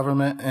general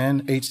government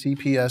and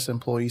HCPS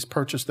employees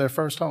purchase their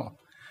first home.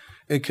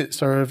 It could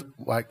serve,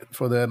 like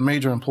for the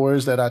major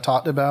employers that I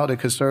talked about, it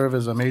could serve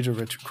as a major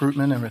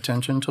recruitment and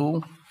retention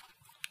tool.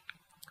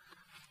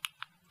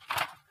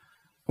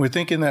 We're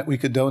thinking that we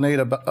could donate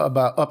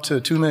about up to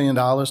 $2 million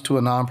to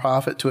a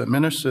nonprofit to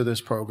administer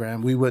this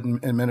program. We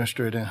wouldn't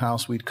administer it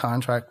in-house. We'd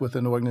contract with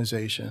an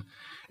organization.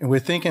 And we're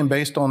thinking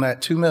based on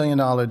that $2 million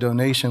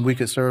donation, we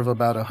could serve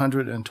about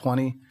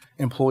 120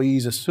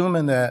 employees,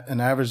 assuming that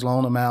an average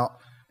loan amount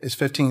is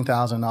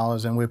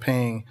 $15,000 and we're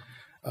paying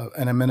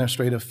an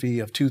administrative fee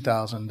of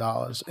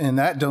 $2,000. And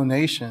that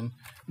donation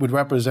would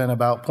represent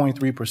about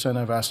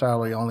 0.3% of our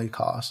salary-only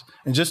costs.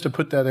 And just to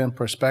put that in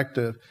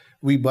perspective,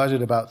 we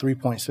budget about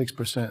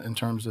 3.6% in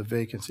terms of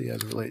vacancy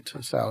as it relates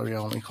to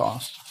salary-only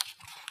costs.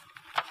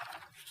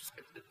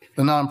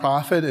 The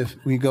nonprofit, if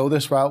we go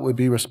this route, would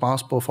be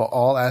responsible for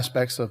all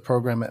aspects of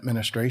program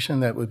administration.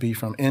 That would be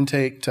from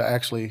intake to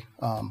actually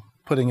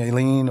putting a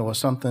lien or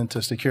something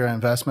to secure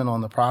investment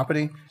on the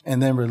property,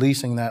 and then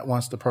releasing that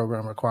once the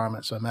program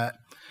requirements are met.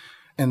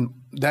 And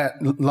that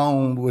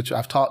loan, which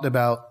I've talked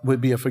about, would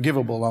be a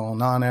forgivable loan,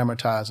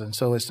 non-amortizing.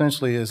 So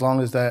essentially, as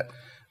long as that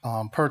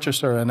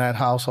purchaser in that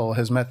household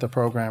has met the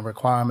program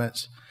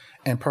requirements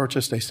and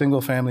purchased a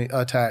single-family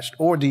attached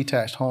or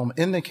detached home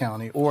in the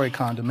county or a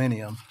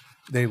condominium,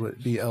 they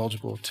would be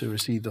eligible to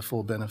receive the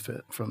full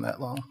benefit from that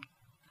loan.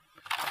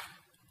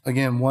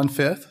 Again,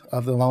 1/5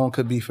 of the loan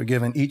could be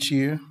forgiven each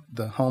year.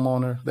 The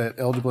homeowner, that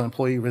eligible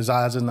employee,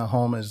 resides in the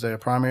home as their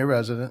primary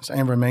residence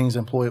and remains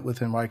employed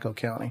within Henrico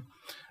County.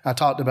 I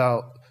talked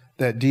about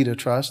that deed of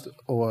trust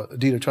or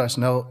deed of trust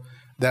note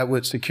that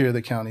would secure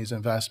the county's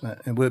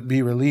investment and would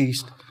be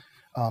released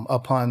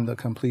upon the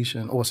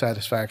completion or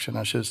satisfaction,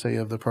 I should say,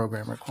 of the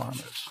program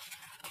requirements.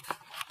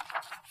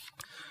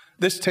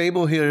 This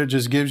table here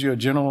just gives you a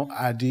general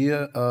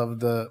idea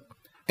of the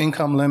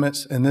income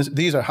limits, and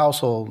these are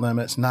household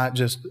limits, not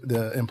just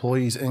the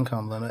employee's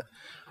income limit,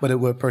 but it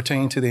would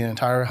pertain to the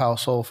entire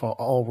household for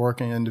all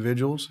working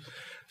individuals.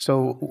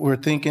 So we're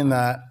thinking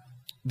that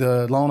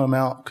the loan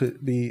amount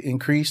could be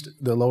increased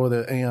the lower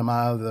the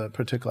AMI of the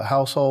particular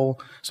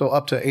household. So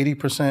up to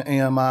 80%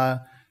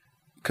 AMI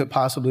could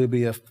possibly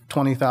be a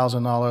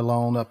 $20,000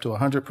 loan, up to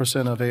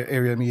 100% of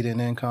area median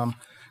income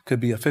could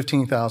be a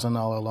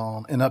 $15,000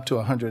 loan, and up to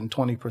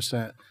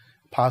 120%,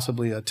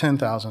 possibly a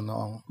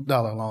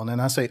 $10,000 loan. And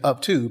I say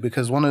up to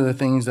because one of the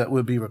things that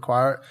would be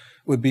required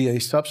would be a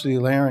subsidy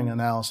layering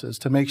analysis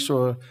to make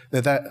sure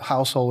that that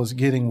household is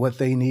getting what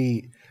they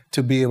need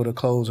to be able to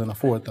close and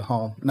afford the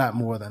home, not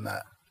more than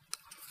that.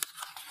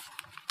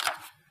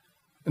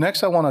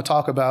 Next, I want to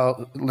talk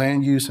about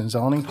land use and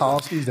zoning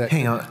policies.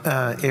 Hang on,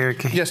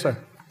 Eric. Yes, sir.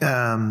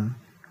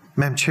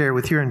 Madam Chair,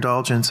 with your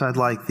indulgence, I'd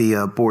like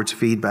the board's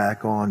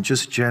feedback on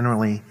just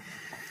generally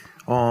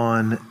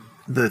on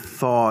the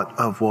thought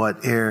of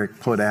what Eric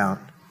put out.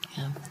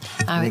 Yeah.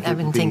 I've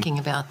been thinking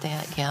about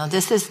that. Yeah,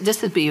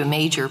 this would be a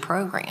major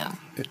program.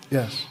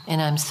 Yes. And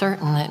I'm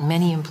certain that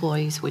many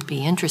employees would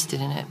be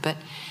interested in it. But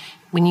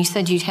when you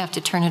said you'd have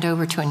to turn it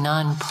over to a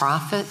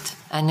nonprofit,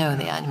 I know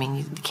that. I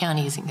mean, the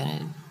county isn't going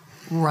to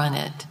run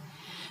it,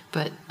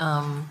 but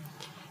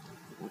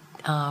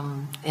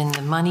and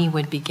the money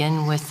would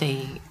begin with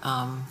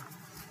an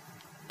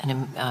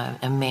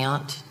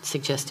amount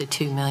suggested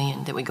 $2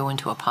 million that would go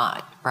into a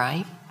pot,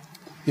 right?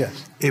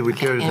 Yes. It would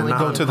go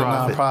to the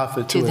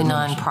nonprofit. To the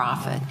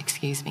nonprofit,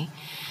 excuse me.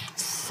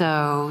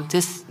 So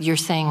this, you're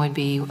saying, would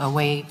be a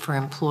way for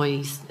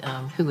employees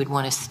who would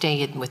want to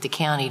stay with the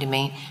county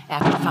to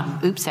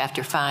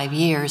after 5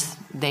 years,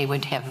 they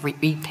would have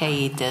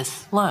repaid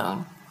this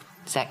loan.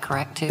 Is that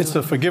correct, too? It's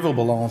a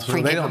forgivable loan. So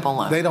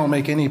they don't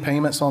make any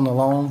payments on the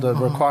loan. The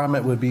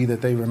requirement would be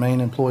that they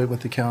remain employed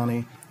with the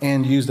county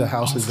and use the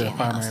house as their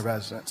primary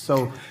residence.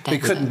 So they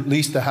couldn't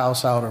lease the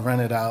house out or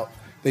rent it out.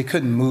 They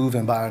couldn't move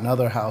and buy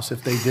another house.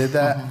 If they did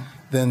that,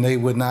 then they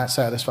would not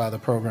satisfy the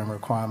program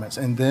requirements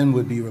and then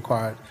would be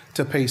required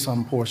to pay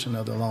some portion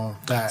of the loan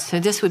back. So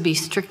this would be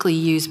strictly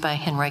used by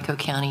Henrico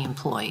County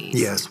employees?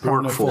 Yes,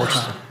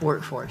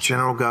 workforce.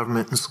 General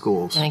government and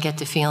schools. And I get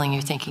the feeling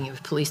you're thinking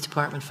of police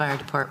department, fire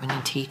department,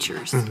 and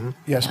teachers.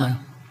 Yes, ma'am.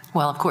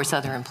 Well, of course,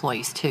 other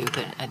employees too,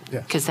 but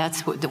because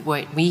that's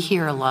what we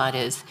hear a lot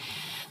is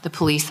the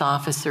police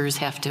officers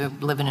have to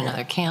live in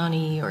another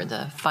county, or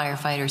the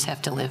firefighters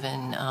have to live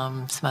in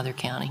some other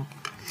county.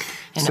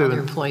 And other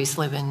employees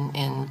live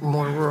in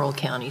more rural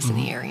counties in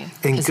the area.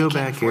 And go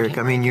back, Eric,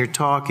 I mean, you're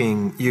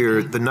talking,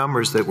 the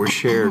numbers that were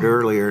shared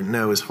earlier,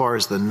 no, as far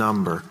as the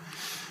number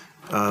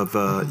of,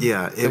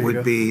 it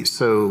would be,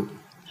 so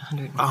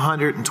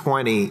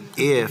 120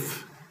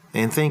 if,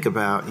 and think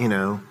about,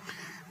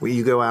 when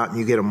you go out and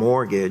you get a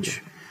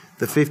mortgage,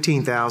 the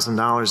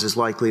 $15,000 is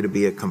likely to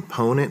be a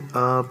component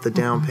of the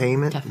down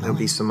payment. Definitely. There'll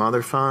be some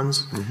other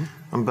funds,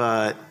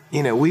 but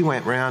we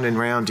went round and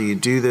round. Do you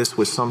do this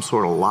with some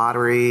sort of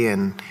lottery?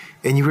 And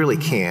you really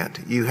can't.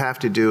 You have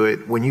to do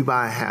it when you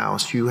buy a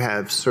house. You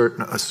have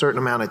a certain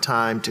amount of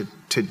time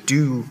to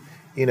do,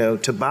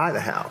 to buy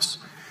the house.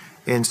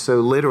 And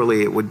so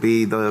literally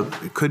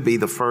it could be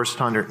the first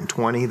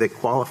 120 that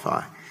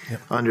qualify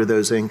under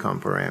those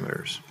income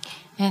parameters.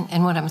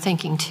 And what I'm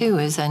thinking too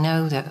is I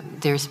know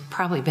that there's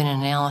probably been an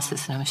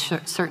analysis, and I'm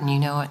certain you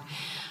know it.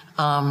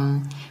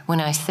 When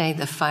I say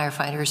the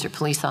firefighters or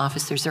police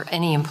officers or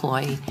any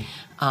employee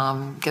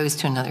goes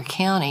to another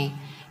county,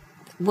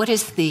 what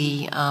is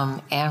the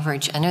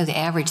average? I know the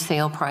average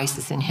sale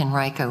prices in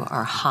Henrico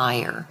are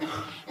higher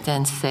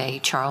than, say,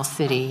 Charles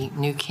City,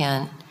 New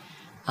Kent.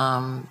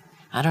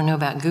 I don't know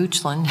about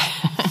Goochland,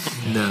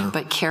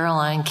 but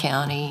Caroline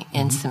County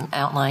and some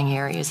outlying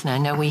areas. And I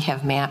know we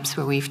have maps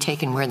where we've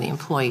taken where the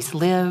employees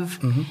live,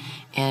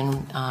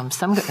 and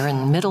some are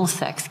in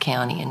Middlesex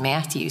County and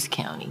Matthews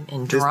County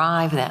and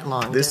drive that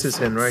long This distance.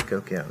 is Henrico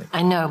County.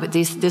 I know, but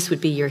this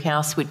would be, your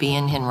house would be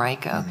in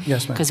Henrico.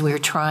 Yes, ma'am. Because we're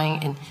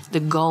trying, and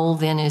the goal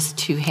then is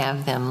to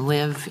have them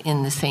live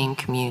in the same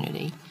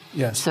community.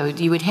 Yes. So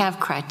you would have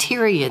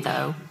criteria,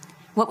 though.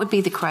 What would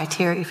be the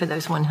criteria for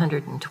those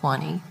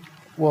 120?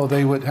 Well,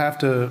 they would have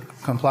to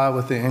comply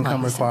with the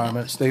income Like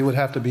requirements. They would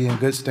have to be in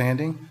good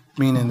standing,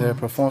 meaning their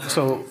performance.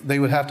 So they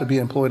would have to be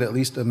employed at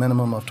least a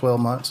minimum of 12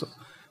 months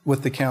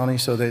with the county,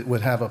 so they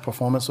would have a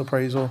performance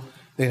appraisal.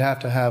 They'd have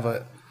to have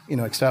a,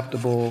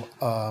 acceptable,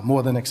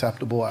 more than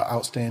acceptable,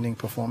 outstanding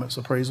performance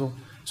appraisal.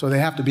 So they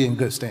have to be in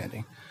good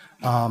standing.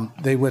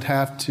 They would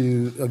have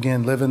to,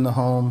 again, live in the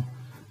home.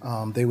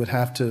 They would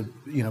have to,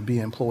 be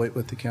employed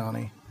with the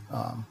county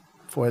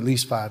for at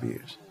least 5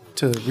 years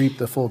to reap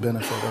the full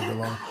benefit of the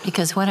loan.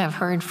 Because what I've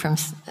heard from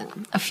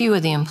a few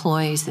of the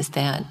employees is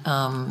that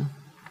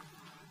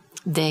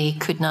they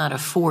could not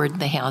afford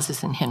the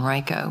houses in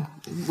Henrico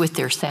with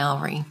their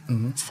salary.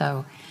 Mm-hmm.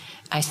 So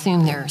I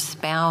assume their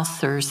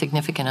spouse or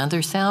significant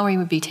other salary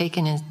would be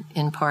taken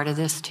in part of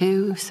this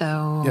too.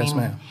 So yes,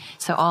 ma'am.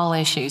 So all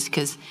issues,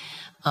 because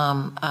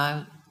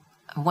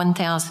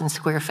 1,000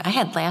 square feet. I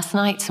had last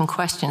night some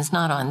questions,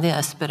 not on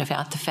this, but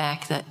about the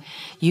fact that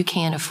you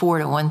can't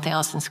afford a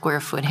 1,000 square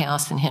foot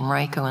house in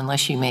Henrico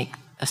unless you make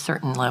a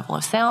certain level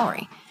of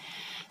salary.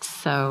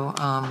 So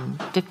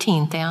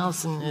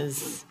 15,000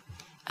 is,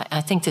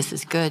 I think this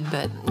is good,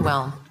 but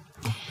well,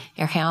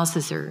 our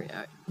houses are,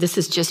 this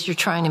is just, you're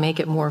trying to make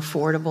it more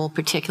affordable,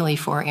 particularly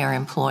for our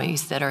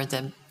employees that are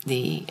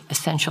the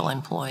essential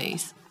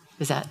employees.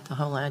 Is that the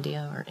whole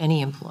idea, or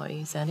any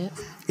employee? Is that it?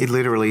 It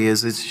literally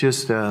is. It's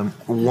just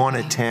one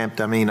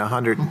attempt. I mean,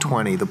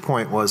 120. The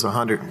point was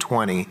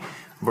 120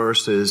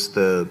 versus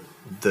the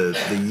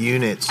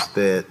units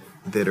that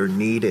are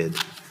needed.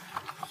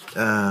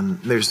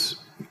 There's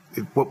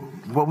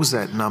what was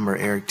that number,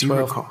 Eric? Do you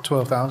recall?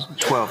 12,000.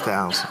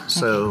 12,000.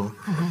 So,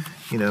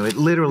 it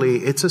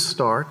literally, it's a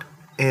start,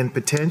 and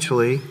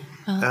potentially.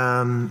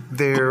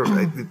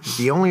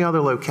 The only other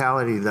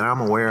locality that I'm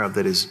aware of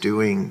that is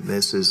doing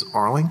this is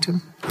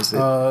Arlington. Is it?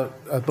 I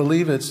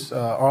believe it's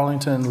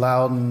Arlington,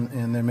 Loudoun,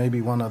 and there may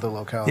be one other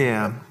locality.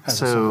 Yeah.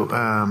 So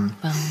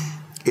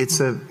it's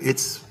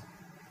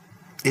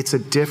a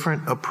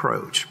different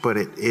approach, but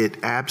it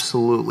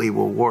absolutely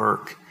will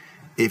work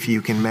if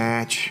you can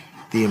match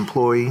the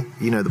employee,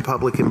 the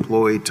public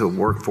employee, to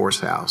workforce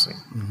housing.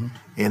 Mm-hmm.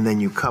 And then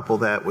you couple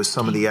that with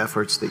some of the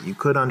efforts that you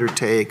could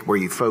undertake where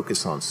you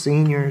focus on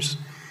seniors,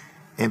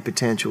 and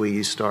potentially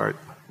you start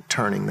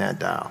turning that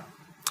dial.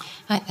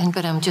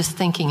 But I'm just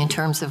thinking in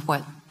terms of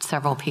what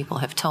several people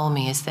have told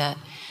me is that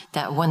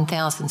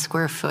 1,000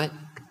 square foot,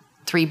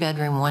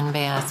 3-bedroom, 1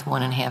 bath,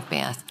 1.5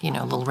 bath,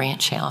 little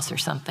ranch house or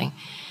something,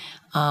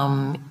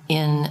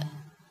 in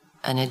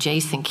an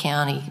adjacent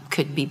county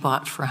could be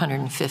bought for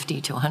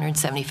 $150,000 to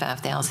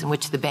 $175,000,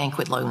 which the bank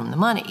would loan them the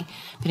money.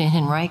 But in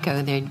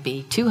Henrico, there'd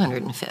be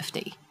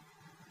 $250,000.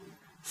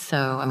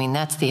 So, I mean,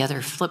 that's the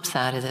other flip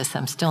side of this.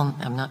 I'm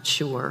not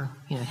sure,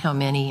 how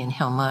many and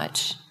how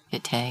much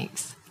it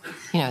takes.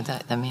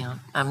 The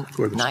amount. I'm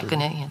not going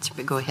to answer,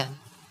 but go ahead.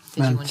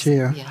 Madam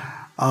Chair,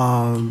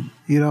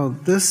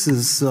 this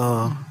is,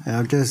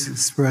 I guess,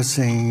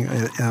 expressing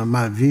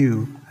my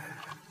view,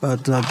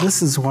 but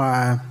this is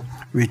why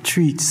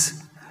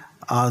retreats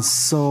are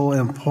so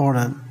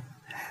important,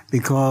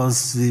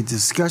 because the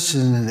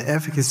discussion and the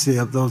efficacy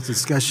of those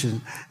discussions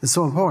is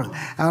so important.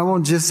 And I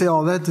want to just say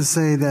all that to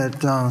say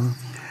that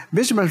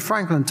Benjamin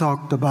Franklin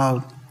talked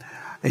about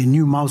a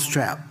new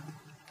mousetrap.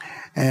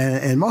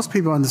 And most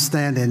people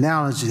understand the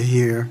analogy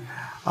here.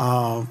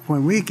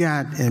 When we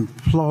got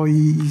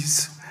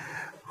employees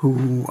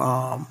who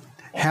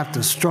have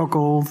to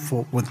struggle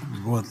with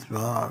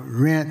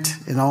rent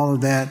and all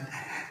of that,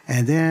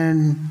 and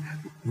then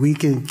we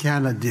can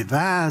kind of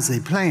devise a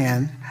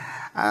plan,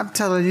 I'm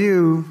telling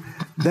you,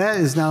 that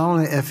is not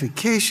only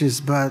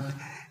efficacious, but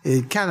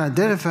it kind of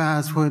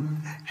identifies what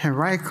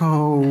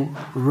Henrico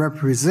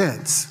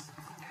represents.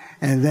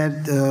 And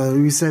that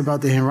we say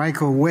about the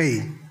Henrico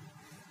way.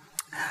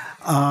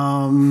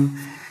 And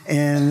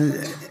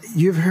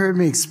you've heard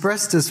me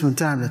express this from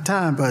time to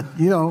time, but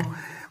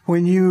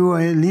when you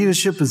are in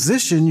leadership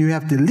position, you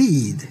have to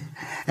lead.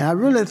 And I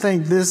really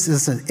think this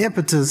is an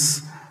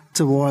impetus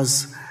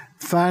towards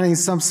finding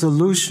some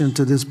solution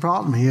to this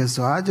problem here.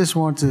 So I just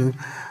want to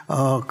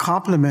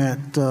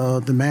compliment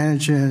the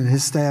manager and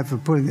his staff for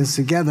putting this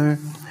together.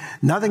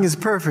 Nothing is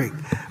perfect,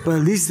 but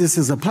at least this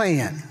is a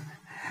plan.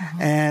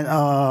 Mm-hmm. And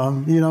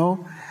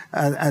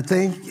I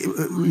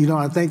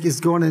think it's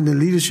going in the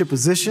leadership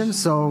position.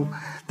 So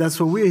that's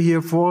what we're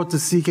here for, to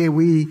see can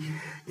we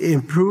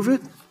improve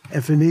it,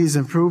 if it needs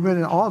improvement,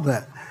 and all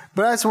that.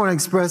 But I just want to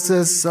express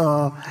this,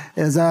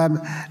 as I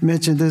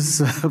mentioned,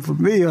 this is for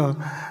me a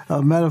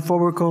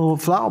metaphorical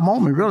flower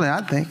moment, really,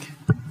 I think.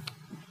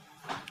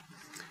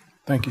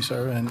 Thank you,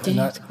 sir. And Did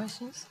you have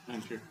questions?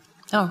 Thank you.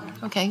 Oh,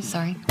 okay,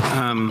 sorry.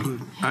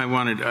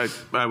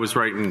 I was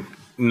writing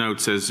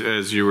notes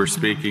as you were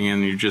speaking,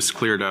 and you just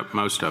cleared up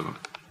most of them.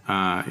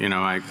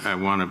 I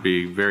want to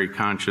be very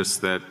conscious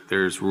that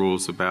there's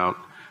rules about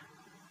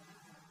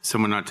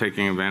someone not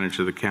taking advantage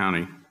of the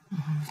county.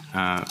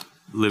 Mm-hmm.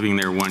 Living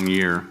there 1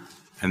 year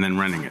and then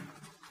renting it.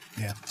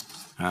 Yeah.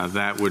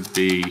 That would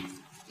be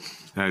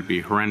that'd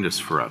be horrendous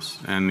for us.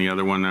 And the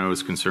other one I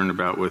was concerned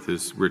about with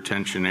is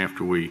retention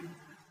after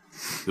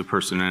the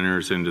person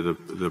enters into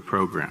the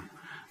program.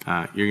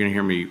 You're going to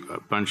hear me a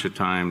bunch of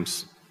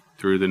times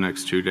through the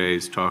next 2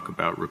 days talk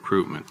about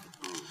recruitment.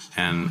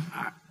 And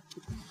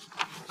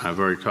I've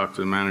already talked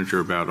to the manager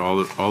about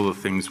all the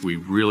things we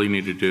really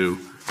need to do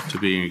to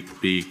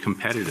be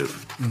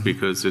competitive,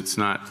 because it's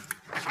not,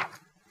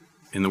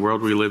 in the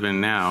world we live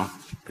in now,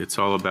 it's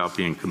all about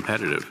being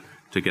competitive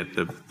to get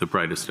the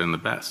brightest and the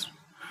best.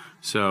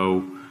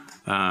 So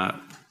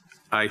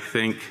I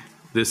think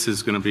this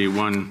is going to be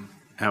one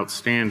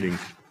outstanding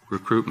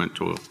recruitment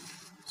tool.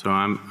 So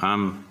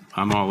I'm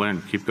all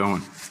in. Keep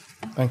going.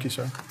 Thank you,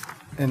 sir.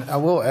 And I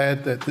will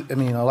add that, a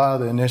lot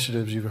of the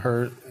initiatives you've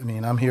heard,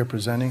 I'm here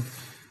presenting,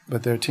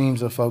 but there are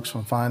teams of folks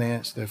from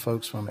finance, there are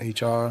folks from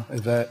HR,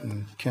 Yvette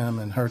and Kim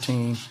and her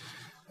team.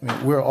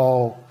 We're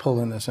all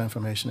pulling this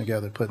information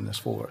together, putting this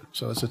forward.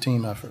 So it's a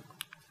team effort.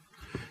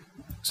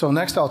 So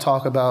next I'll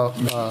talk about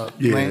one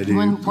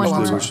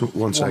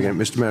second.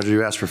 Mr. Manager,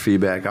 you asked for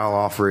feedback. I'll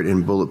offer it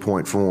in bullet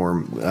point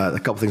form. A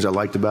couple things I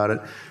liked about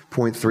it.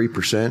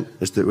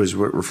 0.3% was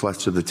what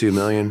reflects to the $2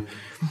 million.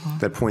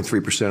 That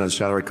 0.3% of the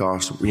salary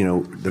cost,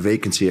 the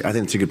vacancy, I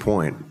think it's a good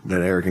point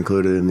that Eric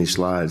included in these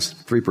slides.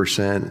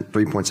 3%,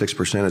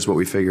 3.6% is what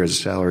we figure as a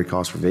salary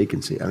cost for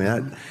vacancy.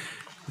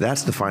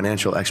 That's the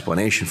financial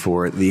explanation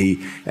for it. The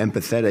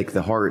empathetic,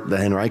 the heart, the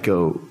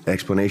Henrico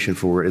explanation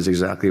for it is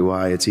exactly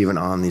why it's even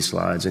on these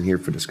slides and here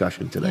for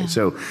discussion today. Yeah.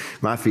 So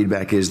my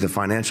feedback is the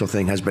financial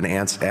thing has been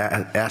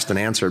asked and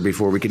answered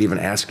before we could even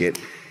ask it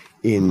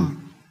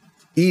in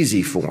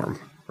easy form,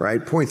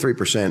 right?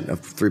 0.3%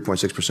 of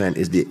 3.6%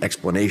 is the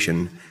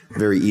explanation.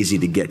 Very easy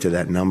to get to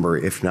that number,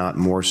 if not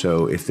more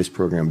so, if this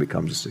program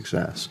becomes a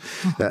success.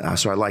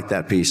 So I like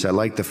that piece. I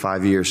like the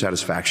 5-year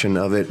satisfaction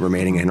of it,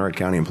 remaining a Henrico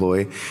County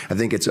employee. I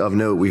think it's of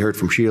note, we heard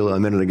from Sheila a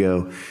minute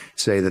ago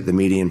say that the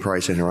median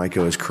price in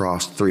Henrico has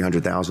crossed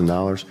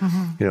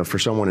 $300,000. For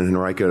someone in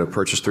Henrico to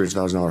purchase a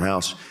 $300,000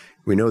 house,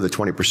 we know the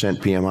 20%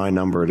 PMI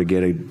number to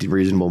get a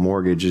reasonable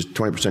mortgage is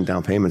 20%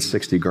 down payment,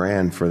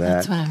 $60,000 for that.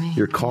 That's what I mean.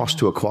 Your cost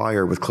to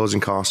acquire with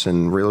closing costs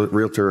and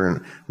realtor,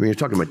 and you're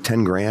talking about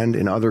 $10,000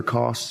 in other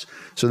costs.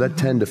 So that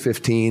 10 to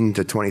 15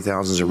 to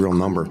 20,000 is a real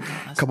number.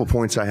 A couple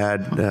points I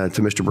had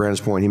to Mr. Brandon's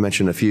point. He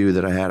mentioned a few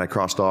that I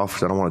crossed off,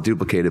 so I don't want to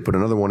duplicate it. But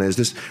another one is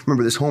this.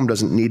 Remember, this home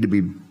doesn't need to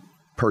be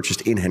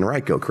purchased in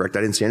Henrico, correct?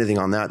 I didn't see anything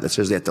on that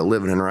says they have to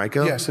live in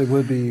Henrico. Yes, it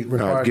would be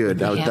required.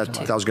 Good. I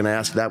was going to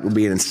ask. That would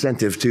be an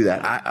incentive to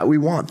that. We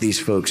want these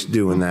folks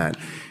doing that.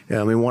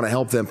 We want to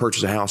help them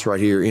purchase a house right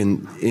here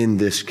in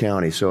this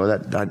county. So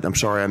I'm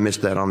sorry I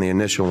missed that on the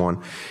initial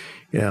one.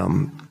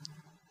 And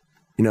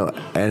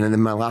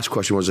then my last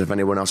question was if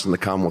anyone else in the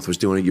Commonwealth was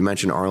doing it. You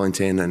mentioned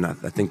Arlington, and I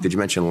think, did you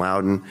mention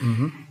Loudoun?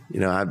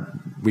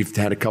 We've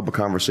had a couple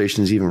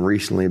conversations even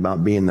recently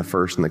about being the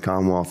first in the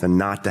Commonwealth and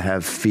not to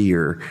have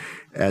fear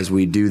as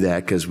we do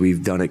that because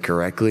we've done it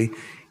correctly.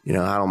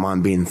 I don't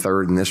mind being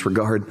third in this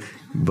regard,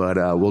 but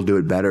we'll do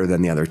it better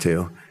than the other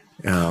two.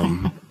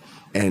 And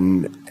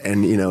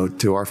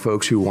to our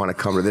folks who want to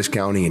come to this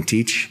county and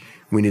teach,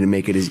 we need to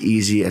make it as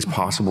easy as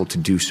possible to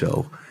do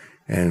so.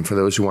 And for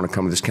those who want to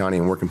come to this county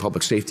and work in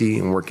public safety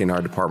and work in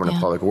our Department of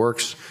Public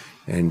Works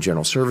and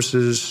General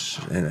Services,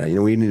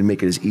 and we need to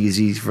make it as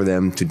easy for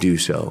them to do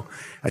so.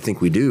 I think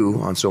we do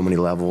on so many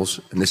levels,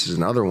 and this is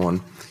another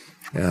one.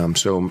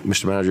 So,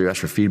 Mr. Manager, you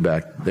asked for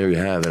feedback. There you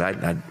have it.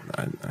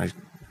 I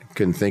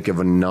couldn't think of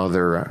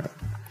another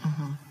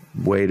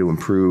way to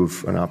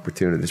improve an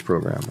opportunity in this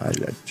program.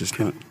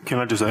 Can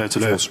I just add to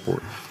that?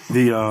 Support.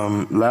 The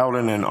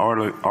Loudoun and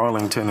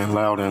Arlington and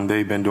Loudoun,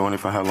 they've been doing it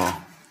for how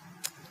long?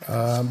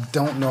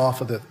 Don't know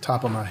off of the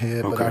top of my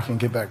head, but I can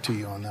get back to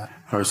you on that.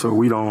 All right, so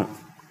we don't,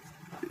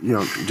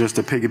 just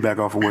to piggyback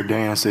off of what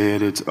Dan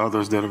said, it's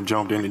others that have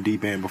jumped in the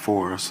deep end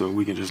before us, so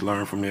we can just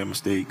learn from their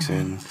mistakes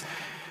and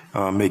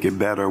make it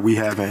better. We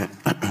haven't,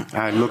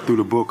 I looked through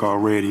the book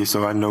already,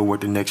 so I know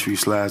what the next few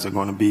slides are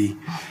going to be,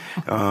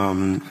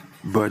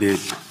 but it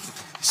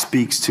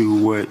speaks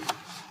to what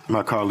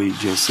my colleague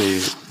just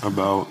said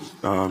about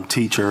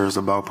teachers,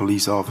 about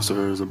police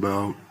officers,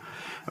 about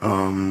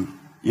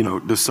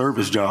the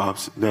service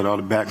jobs that are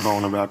the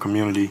backbone of our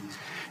community.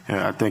 And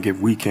I think if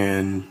we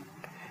can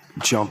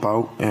jump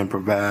out and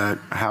provide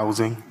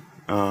housing,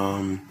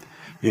 I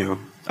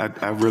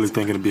really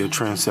think it'll be a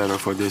trendsetter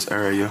for this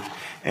area.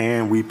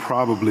 And we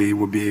probably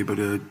will be able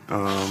to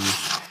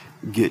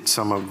get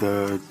some of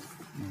the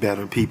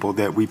better people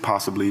that we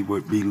possibly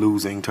would be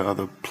losing to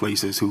other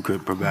places who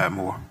could provide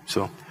more.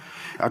 So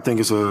I think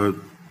it's a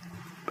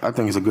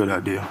good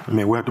idea. We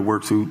have to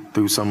work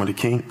through some of the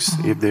kinks,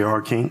 if there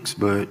are kinks,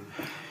 but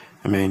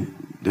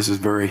this is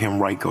very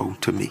Henrico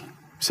to me.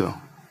 So,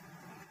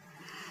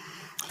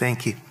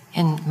 thank you.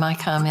 And my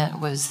comment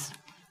was,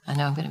 I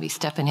know I'm going to be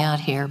stepping out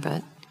here,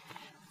 but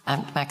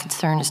my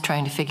concern is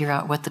trying to figure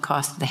out what the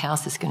cost of the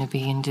house is going to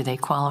be, and do they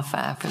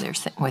qualify for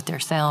with their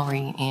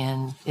salary,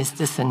 and is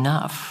this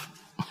enough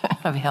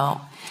of help?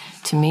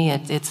 To me,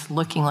 it's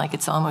looking like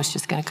it's almost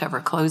just going to cover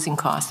closing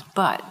costs,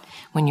 but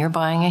when you're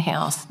buying a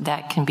house,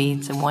 that can be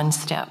the one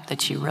step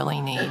that you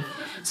really need.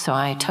 So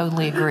I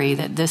totally agree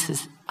that this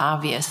is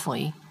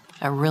obviously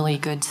a really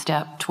good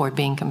step toward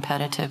being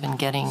competitive and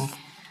getting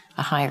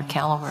a higher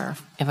caliber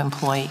of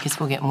employee, because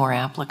we'll get more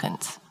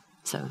applicants.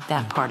 So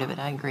that part of it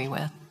I agree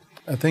with.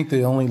 I think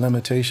the only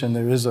limitation,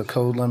 there is a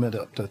code limit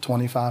up to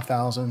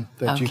 25,000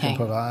 that you can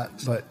provide,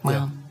 but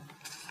well,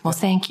 well,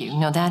 thank you.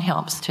 No, that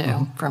helps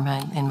too for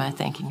in my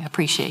thinking. I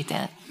appreciate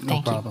that.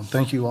 Thank you. No problem.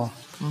 Thank you all.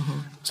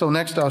 So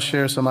next I'll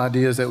share some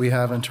ideas that we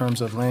have in terms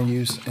of land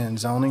use and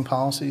zoning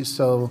policies.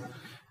 So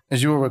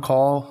as you will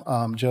recall,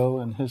 Joe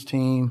and his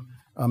team,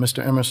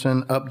 Mr.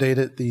 Emerson,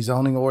 updated the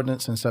zoning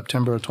ordinance in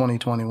September of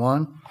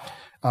 2021.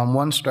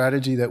 One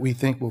strategy that we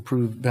think will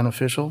prove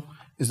beneficial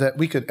is that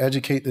we could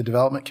educate the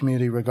development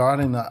community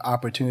regarding the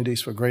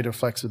opportunities for greater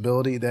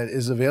flexibility that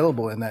is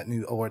available in that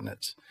new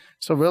ordinance.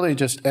 So really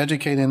just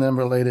educating them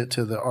related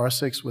to the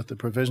R6 with the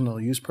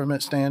provisional use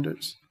permit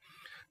standards,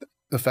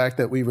 the fact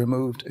that we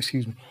removed,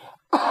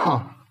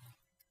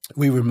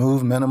 we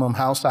removed minimum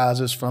house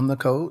sizes from the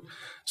code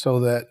so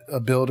that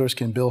builders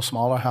can build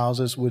smaller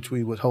houses, which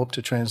we would hope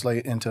to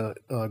translate into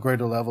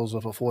greater levels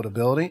of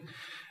affordability.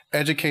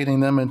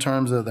 Educating them in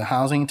terms of the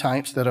housing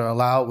types that are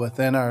allowed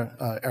within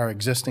our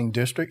existing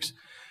districts.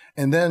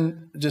 And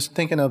then just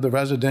thinking of the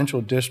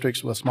residential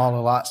districts with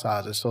smaller lot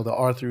sizes, so the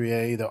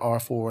R3A, the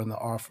R4, and the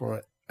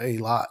R4A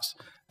lots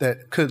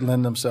that could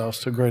lend themselves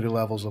to greater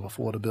levels of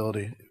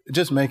affordability,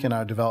 just making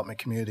our development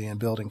community and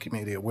building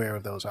community aware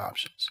of those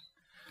options.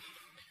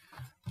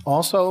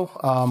 Also,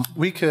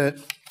 we could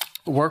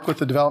work with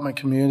the development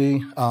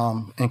community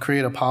and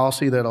create a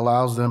policy that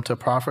allows them to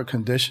proffer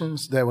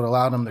conditions that would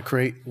allow them to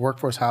create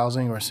workforce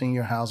housing or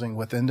senior housing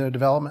within their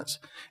developments.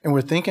 And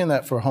we're thinking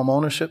that for home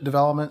ownership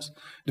developments,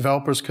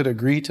 developers could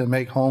agree to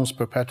make homes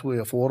perpetually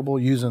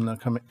affordable using the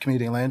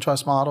community land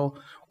trust model,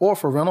 or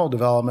for rental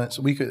developments,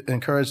 we could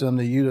encourage them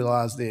to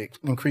utilize the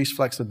increased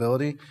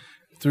flexibility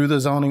through the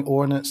zoning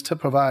ordinance to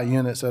provide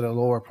units at a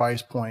lower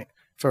price point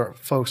for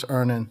folks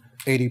earning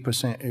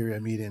 80%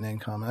 area median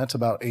income. And that's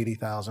about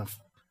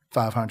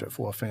 $80,500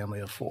 for a family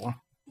of four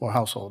or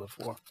household of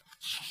four.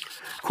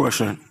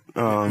 Question.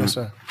 Yes,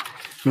 sir.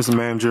 Mr.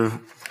 Manager,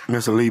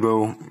 Mr.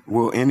 Lebo,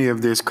 will any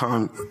of this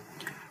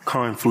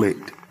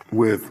conflict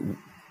with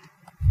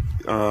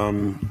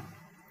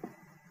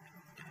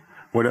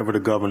whatever the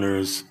governor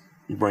is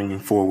bringing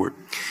forward?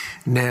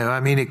 No, I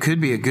mean, it could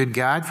be a good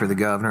guide for the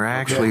governor,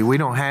 actually. Okay. We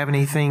don't have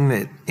anything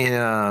that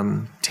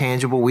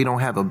tangible. We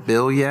don't have a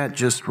bill yet,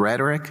 just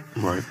rhetoric.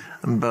 Right.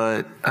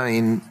 But, I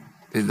mean,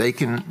 they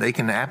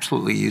can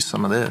absolutely use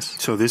some of this.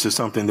 So this is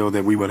something, though,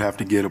 that we would have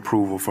to get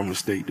approval from the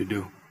state to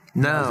do?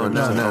 No,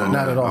 not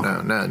at all.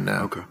 No.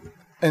 Okay.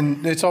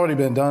 And it's already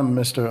been done,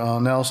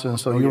 Mr. Nelson.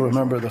 So you'll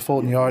remember the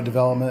Fulton Yard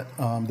development.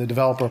 The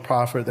developer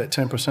proffered that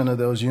 10% of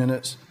those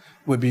units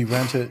would be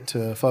rented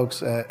to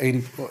folks at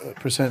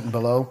 80% and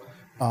below,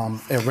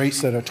 at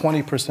rates that are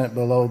 20%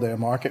 below their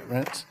market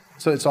rents.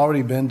 So it's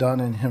already been done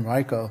in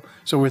Henrico.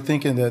 So we're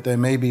thinking that there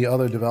may be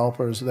other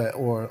developers that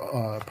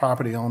or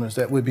property owners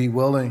that would be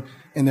willing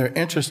and they're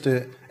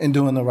interested in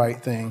doing the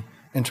right thing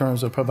in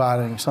terms of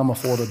providing some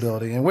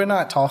affordability. And we're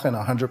not talking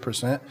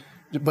 100%,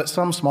 but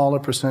some smaller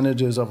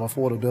percentages of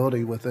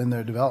affordability within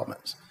their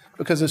developments,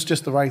 because it's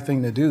just the right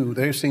thing to do.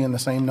 They're seeing the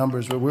same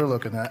numbers that we're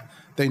looking at.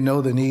 They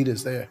know the need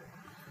is there.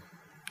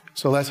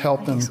 So let's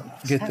help them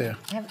get there.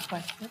 I have a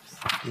question.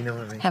 You know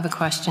what I mean? I have a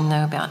question,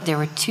 though, about there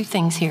were two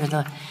things here.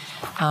 The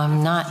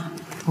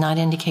not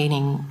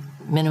indicating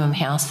minimum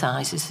house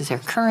sizes. Is there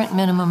current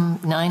minimum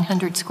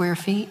 900 square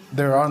feet?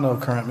 There are no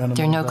current minimums.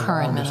 There are no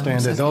current minimums. I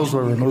understand that those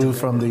were removed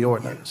from the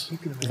ordinance.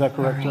 Is that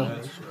correct,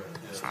 Joe?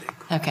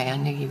 Okay, I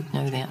knew you'd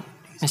know that,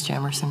 Mr.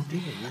 Emerson.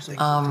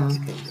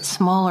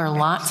 Smaller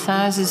lot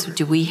sizes,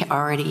 do we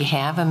already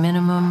have a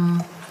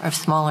minimum of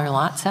smaller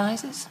lot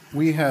sizes?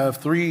 We have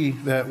 3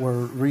 that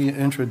were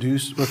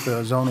reintroduced with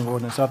the zoning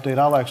ordinance update.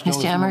 I'll actually.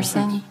 Mr.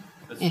 Emerson?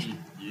 You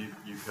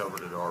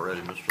covered it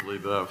already, Mr.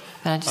 Lebo.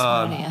 I just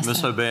wanted to ask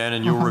Ms. that.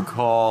 O'Bannon, you'll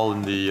recall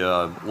in the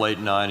late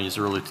 90s,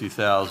 early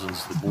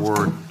 2000s, the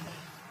board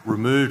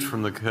removed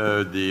from the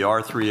code the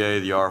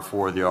R3A, the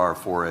R4, the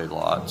R4A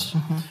lots.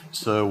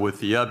 So with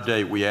the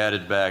update, we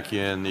added back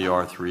in the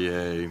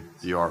R3A,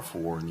 the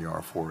R4, and the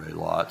R4A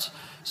lots.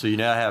 So you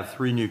now have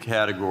 3 new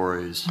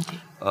categories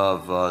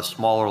of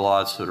smaller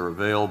lots that are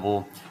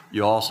available.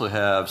 You also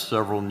have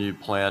several new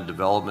planned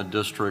development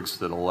districts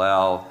that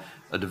allow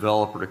a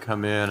developer to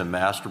come in and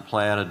master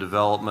plan a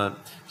development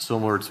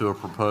similar to a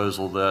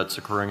proposal that's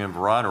occurring in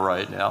Verona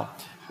right now,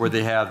 where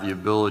they have the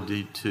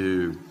ability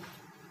to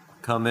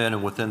come in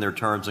and within their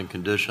terms and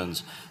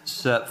conditions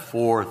set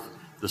forth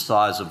the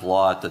size of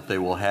lot that they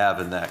will have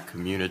in that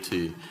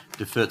community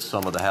to fit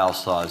some of the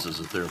house sizes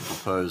that they're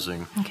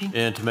proposing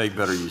and to make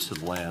better use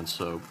of land.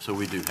 So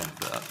we do have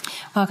that.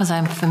 Well, because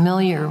I'm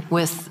familiar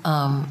with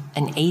an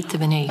 1/8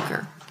 of an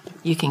acre.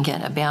 You can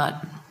get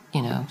about,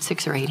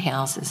 6 or 8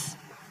 houses.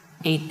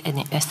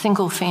 A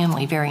single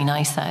family, very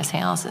nice size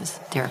houses.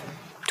 They're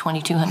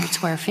 2,200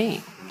 square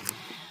feet,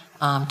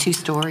 2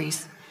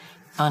 stories.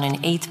 on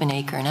an eighth of an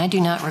acre, and I do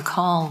not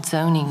recall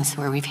zonings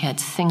where we've had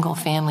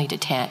single-family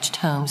detached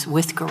homes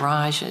with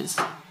garages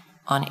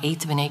on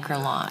eighth of an acre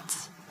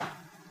lots.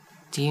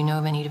 Do you know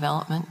of any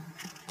development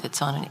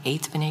that's on an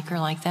eighth of an acre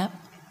like that?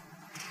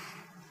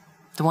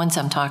 The ones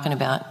I'm talking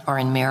about are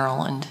in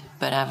Maryland,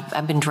 but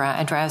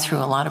I drive through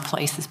a lot of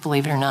places,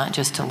 believe it or not,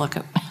 just to look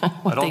at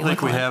what I don't they think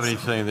look we like. have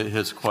anything that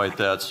hits quite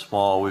that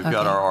small. We've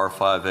got our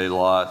R5A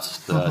lots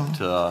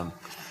that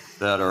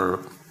that are,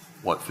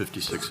 what,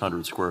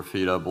 5,600 square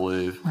feet, I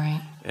believe.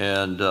 Right.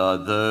 And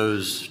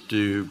those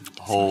do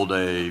hold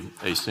a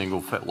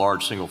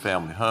large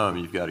single-family home.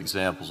 You've got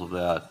examples of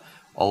that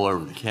all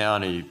over the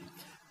county,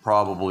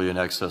 probably in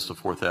excess of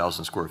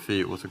 4,000 square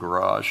feet with a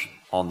garage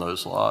on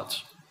those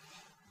lots.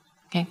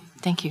 Okay,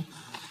 thank you.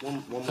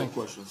 One more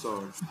question,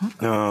 sorry.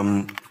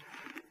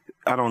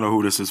 I don't know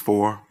who this is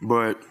for,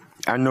 but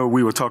I know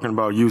we were talking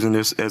about using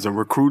this as a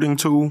recruiting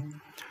tool.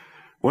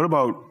 What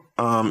about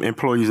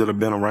employees that have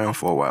been around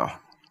for a while?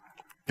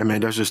 I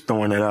mean, that's just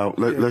throwing it out.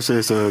 Let's say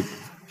it's a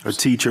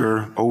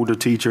teacher, older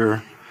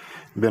teacher,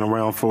 been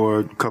around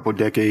for a couple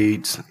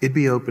decades. It'd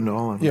be open to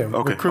all of them. Yeah,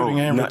 Okay. recruiting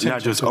and retention.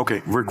 Not just,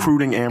 okay,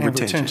 recruiting and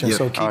retention.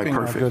 So All right, keeping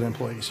our perfect. good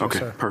employees. Yes, Okay,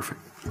 sir. perfect.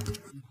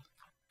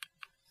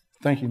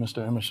 Thank you,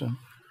 Mr. Emerson.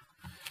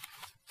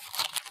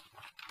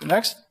 The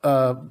next,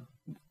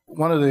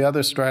 one of the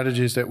other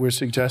strategies that we're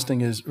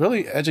suggesting is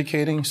really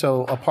educating.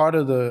 So a part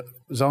of the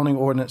zoning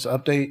ordinance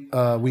update,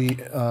 we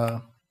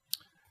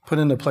put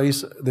into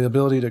place the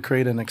ability to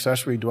create an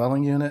accessory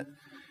dwelling unit.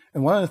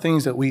 And one of the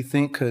things that we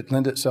think could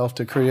lend itself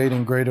to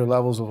creating greater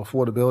levels of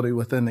affordability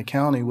within the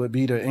county would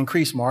be to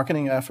increase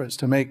marketing efforts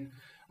to make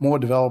more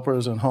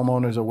developers and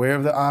homeowners aware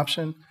of the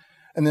option.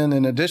 And then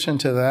in addition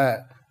to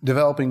that,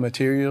 developing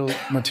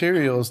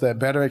materials that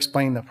better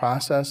explain the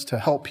process to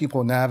help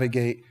people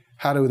navigate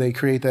how do they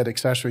create that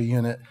accessory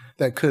unit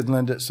that could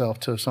lend itself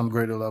to some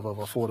greater level of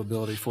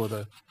affordability for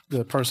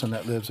the person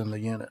that lives in the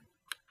unit.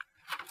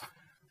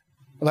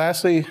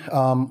 Lastly,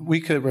 we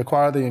could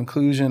require the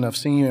inclusion of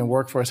senior and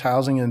workforce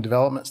housing in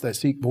developments that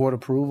seek board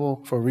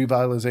approval for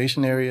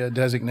revitalization area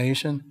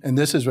designation. And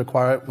this is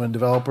required when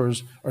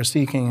developers are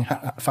seeking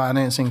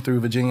financing through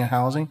Virginia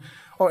Housing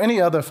or any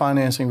other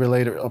financing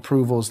related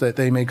approvals that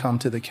they may come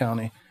to the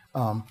county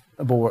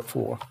board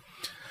for.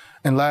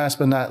 And last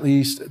but not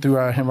least, through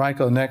our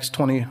Henrico Next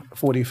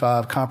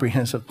 2045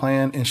 comprehensive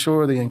plan,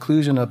 ensure the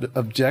inclusion of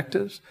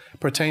objectives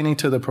pertaining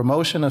to the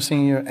promotion of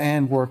senior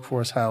and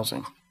workforce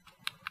housing.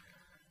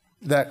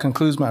 That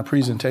concludes my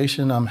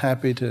presentation. I'm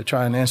happy to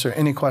try and answer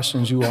any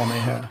questions you all may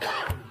have.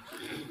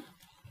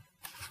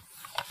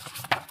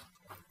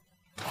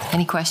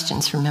 Any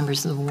questions from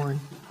members of the board?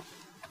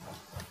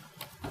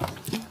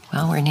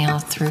 Well, we're now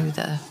through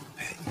the...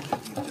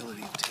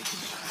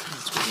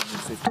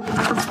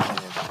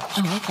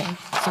 Oh, okay.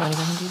 So are you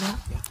going to do that?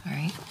 All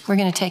right. We're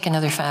going to take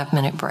another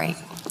 5-minute break.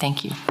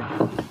 Thank you.